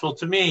what's stressful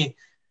to me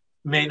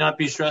may not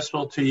be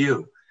stressful to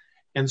you.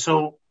 And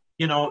so,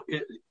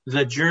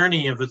 the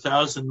journey of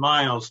 1,000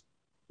 miles,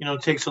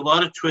 takes a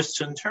lot of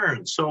twists and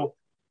turns. So,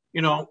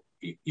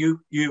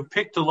 you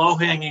pick the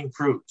low-hanging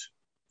fruit.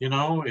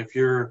 If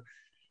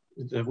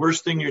the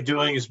worst thing you're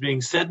doing is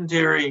being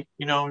sedentary,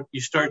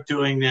 you start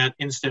doing that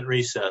instant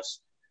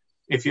recess.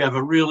 If you have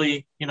a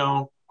really,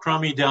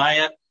 crummy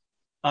diet,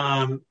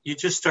 you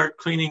just start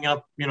cleaning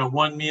up,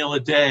 one meal a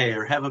day,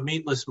 or have a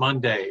meatless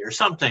Monday or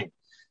something.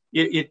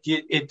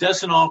 It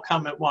doesn't all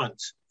come at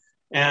once.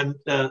 And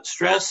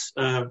stress,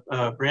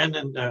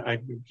 Brandon, I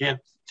can't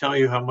tell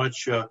you how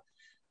much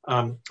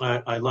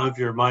I love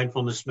your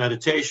mindfulness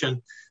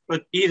meditation,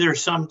 but either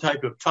some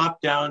type of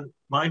top-down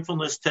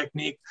mindfulness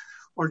technique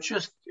or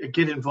just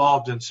get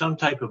involved in some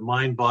type of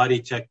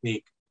mind-body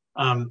technique,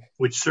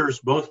 which serves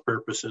both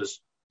purposes,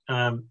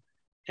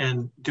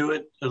 and do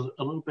it a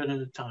little bit at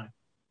a time.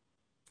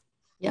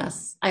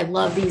 Yes, I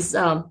love these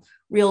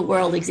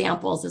real-world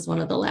examples as one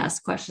of the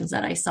last questions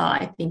that I saw.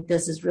 I think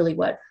this is really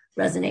what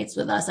resonates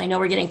with us. I know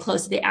we're getting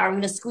close to the hour. I'm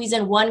going to squeeze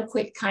in one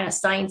quick kind of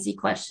sciencey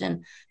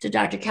question to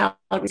Dr.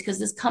 Calabrese, because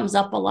this comes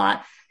up a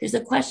lot. There's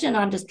a question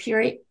on, does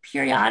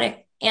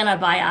periodic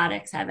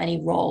antibiotics have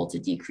any role to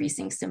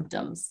decreasing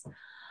symptoms?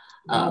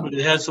 But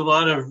it has a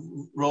lot of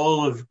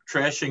role of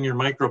trashing your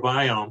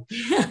microbiome.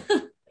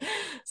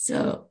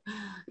 So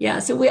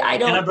I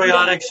don't.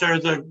 Antibiotics are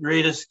the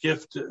greatest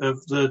gift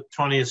of the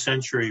 20th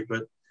century,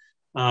 but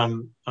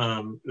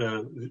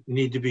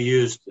need to be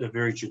used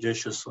very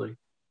judiciously.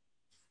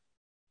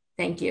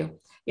 Thank you.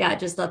 Yeah, I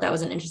just thought that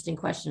was an interesting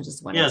question.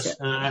 Just wanted yes,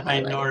 to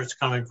I know where it's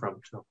coming from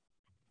too.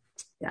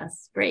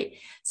 Yes, great.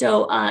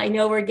 So I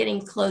know we're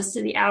getting close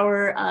to the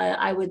hour.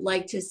 I would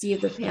like to see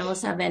if the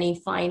panelists have any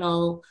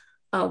final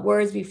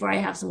words before I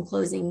have some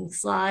closing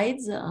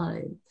slides.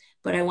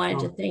 But I wanted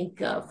to thank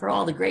for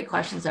all the great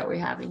questions that we're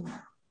having.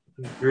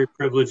 I'm very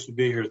privileged to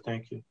be here.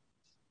 Thank you.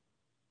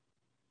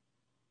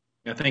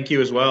 Yeah, thank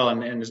you as well.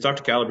 And as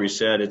Dr. Calabrese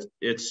said,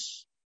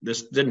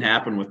 this didn't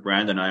happen with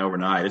Brandon and I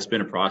overnight. It's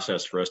been a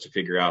process for us to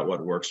figure out what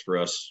works for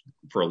us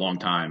for a long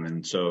time.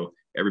 And so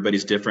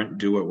everybody's different.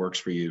 Do what works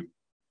for you.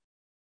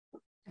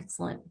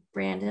 Excellent.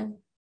 Brandon?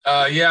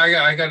 Yeah,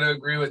 I got to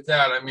agree with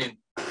that. I mean,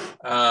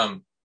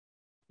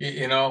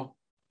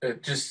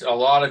 just a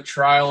lot of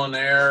trial and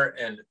error,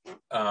 and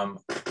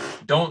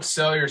don't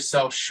sell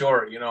yourself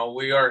short.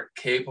 We are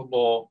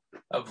capable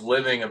of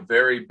living a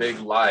very big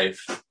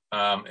life.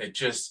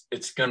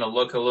 It's going to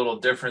look a little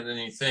different than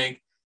you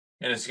think,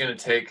 and it's going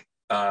to take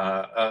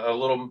a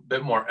little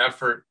bit more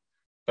effort.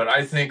 But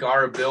I think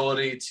our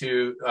ability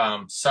to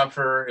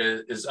suffer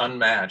is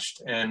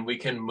unmatched, and we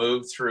can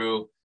move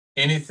through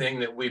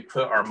anything that we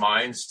put our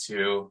minds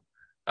to.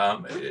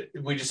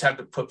 We just have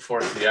to put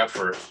forth the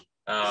effort.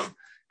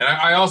 And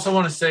I also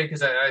want to say,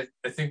 because I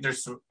think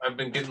I've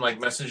been getting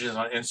like messages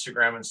on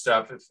Instagram and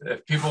stuff.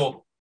 If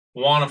people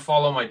want to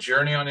follow my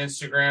journey on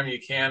Instagram, you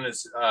can.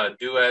 It's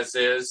do as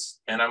is.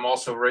 And I'm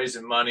also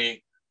raising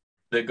money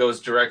that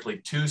goes directly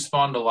to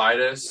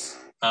spondylitis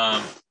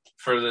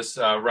for this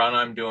run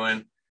I'm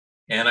doing.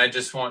 And I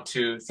just want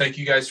to thank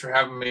you guys for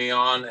having me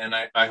on. And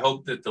I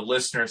hope that the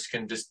listeners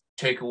can just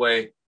take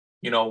away,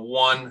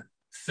 one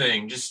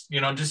thing, just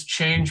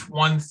change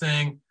one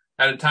thing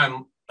at a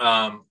time.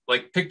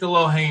 Like pick the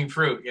low hanging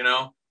fruit,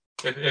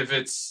 if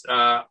it's,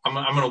 I'm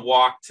going to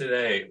walk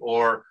today,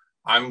 or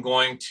I'm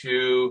going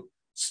to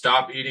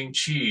stop eating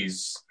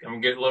cheese.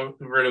 I'm going to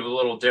get rid of a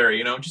little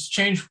dairy, just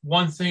change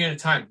one thing at a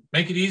time.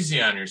 Make it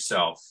easy on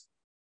yourself.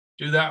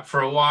 Do that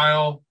for a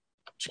while,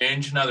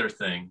 change another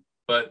thing,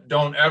 but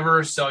don't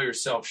ever sell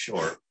yourself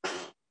short.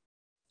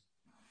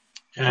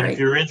 And if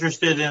you're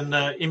interested in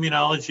the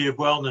immunology of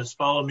wellness,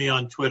 follow me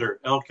on Twitter,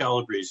 L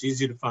Calabrese,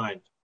 easy to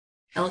find.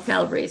 L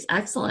Calabrese,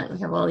 excellent. We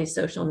have all these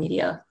social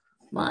media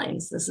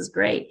minds. This is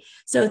great.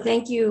 So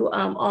thank you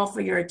all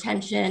for your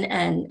attention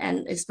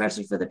and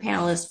especially for the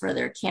panelists for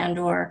their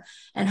candor.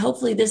 And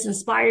hopefully this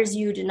inspires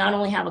you to not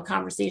only have a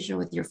conversation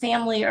with your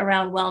family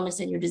around wellness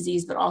and your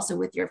disease, but also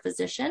with your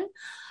physician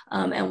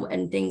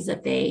and things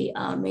that they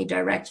may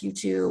direct you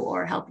to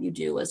or help you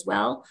do as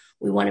well.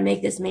 We want to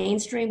make this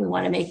mainstream. We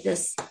want to make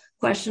this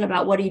question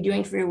about what are you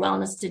doing for your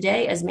wellness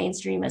today as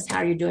mainstream as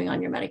how you're doing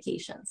on your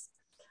medications.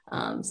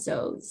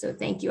 So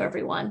thank you,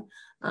 everyone.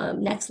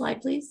 Next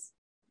slide, please.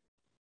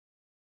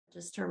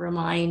 Just to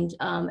remind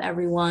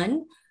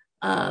everyone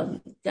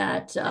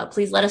that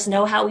please let us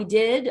know how we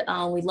did.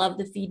 We love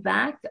the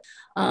feedback.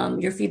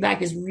 Your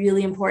feedback is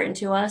really important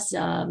to us.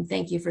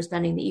 Thank you for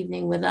spending the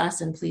evening with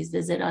us, and please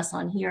visit us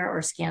on here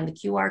or scan the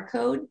QR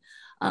code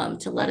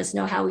to let us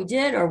know how we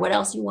did or what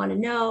else you want to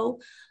know.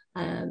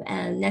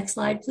 And next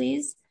slide,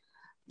 please.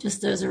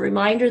 Just as a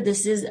reminder,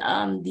 this is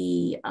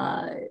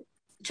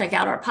check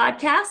out our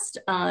podcast.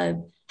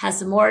 Has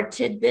some more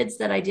tidbits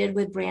that I did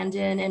with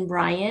Brandon and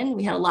Brian.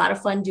 We had a lot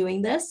of fun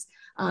doing this.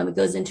 It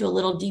goes into a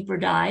little deeper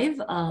dive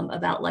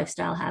about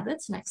lifestyle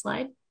habits. Next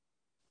slide.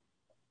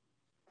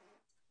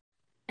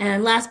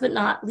 And last but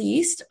not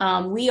least,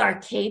 we are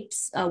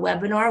CAPE's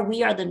webinar.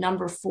 We are the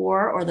number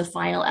 4 or the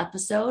final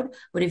episode.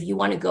 But if you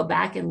want to go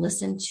back and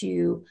listen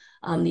to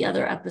the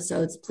other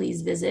episodes,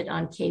 please visit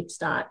on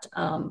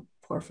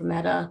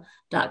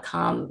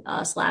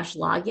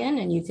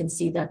capes.porfameta.com/login, and you can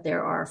see that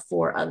there are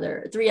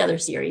 3 other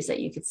series that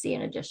you could see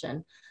in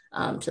addition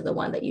to the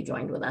one that you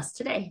joined with us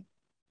today.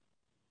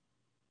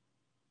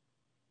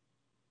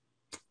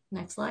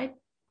 Next slide.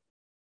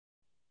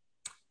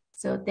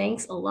 So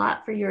thanks a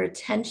lot for your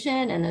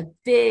attention, and a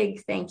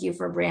big thank you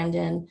for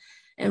Brandon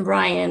and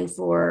Brian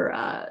for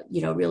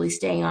really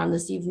staying on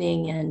this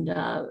evening and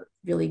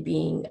really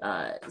being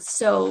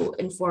so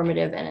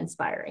informative and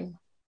inspiring.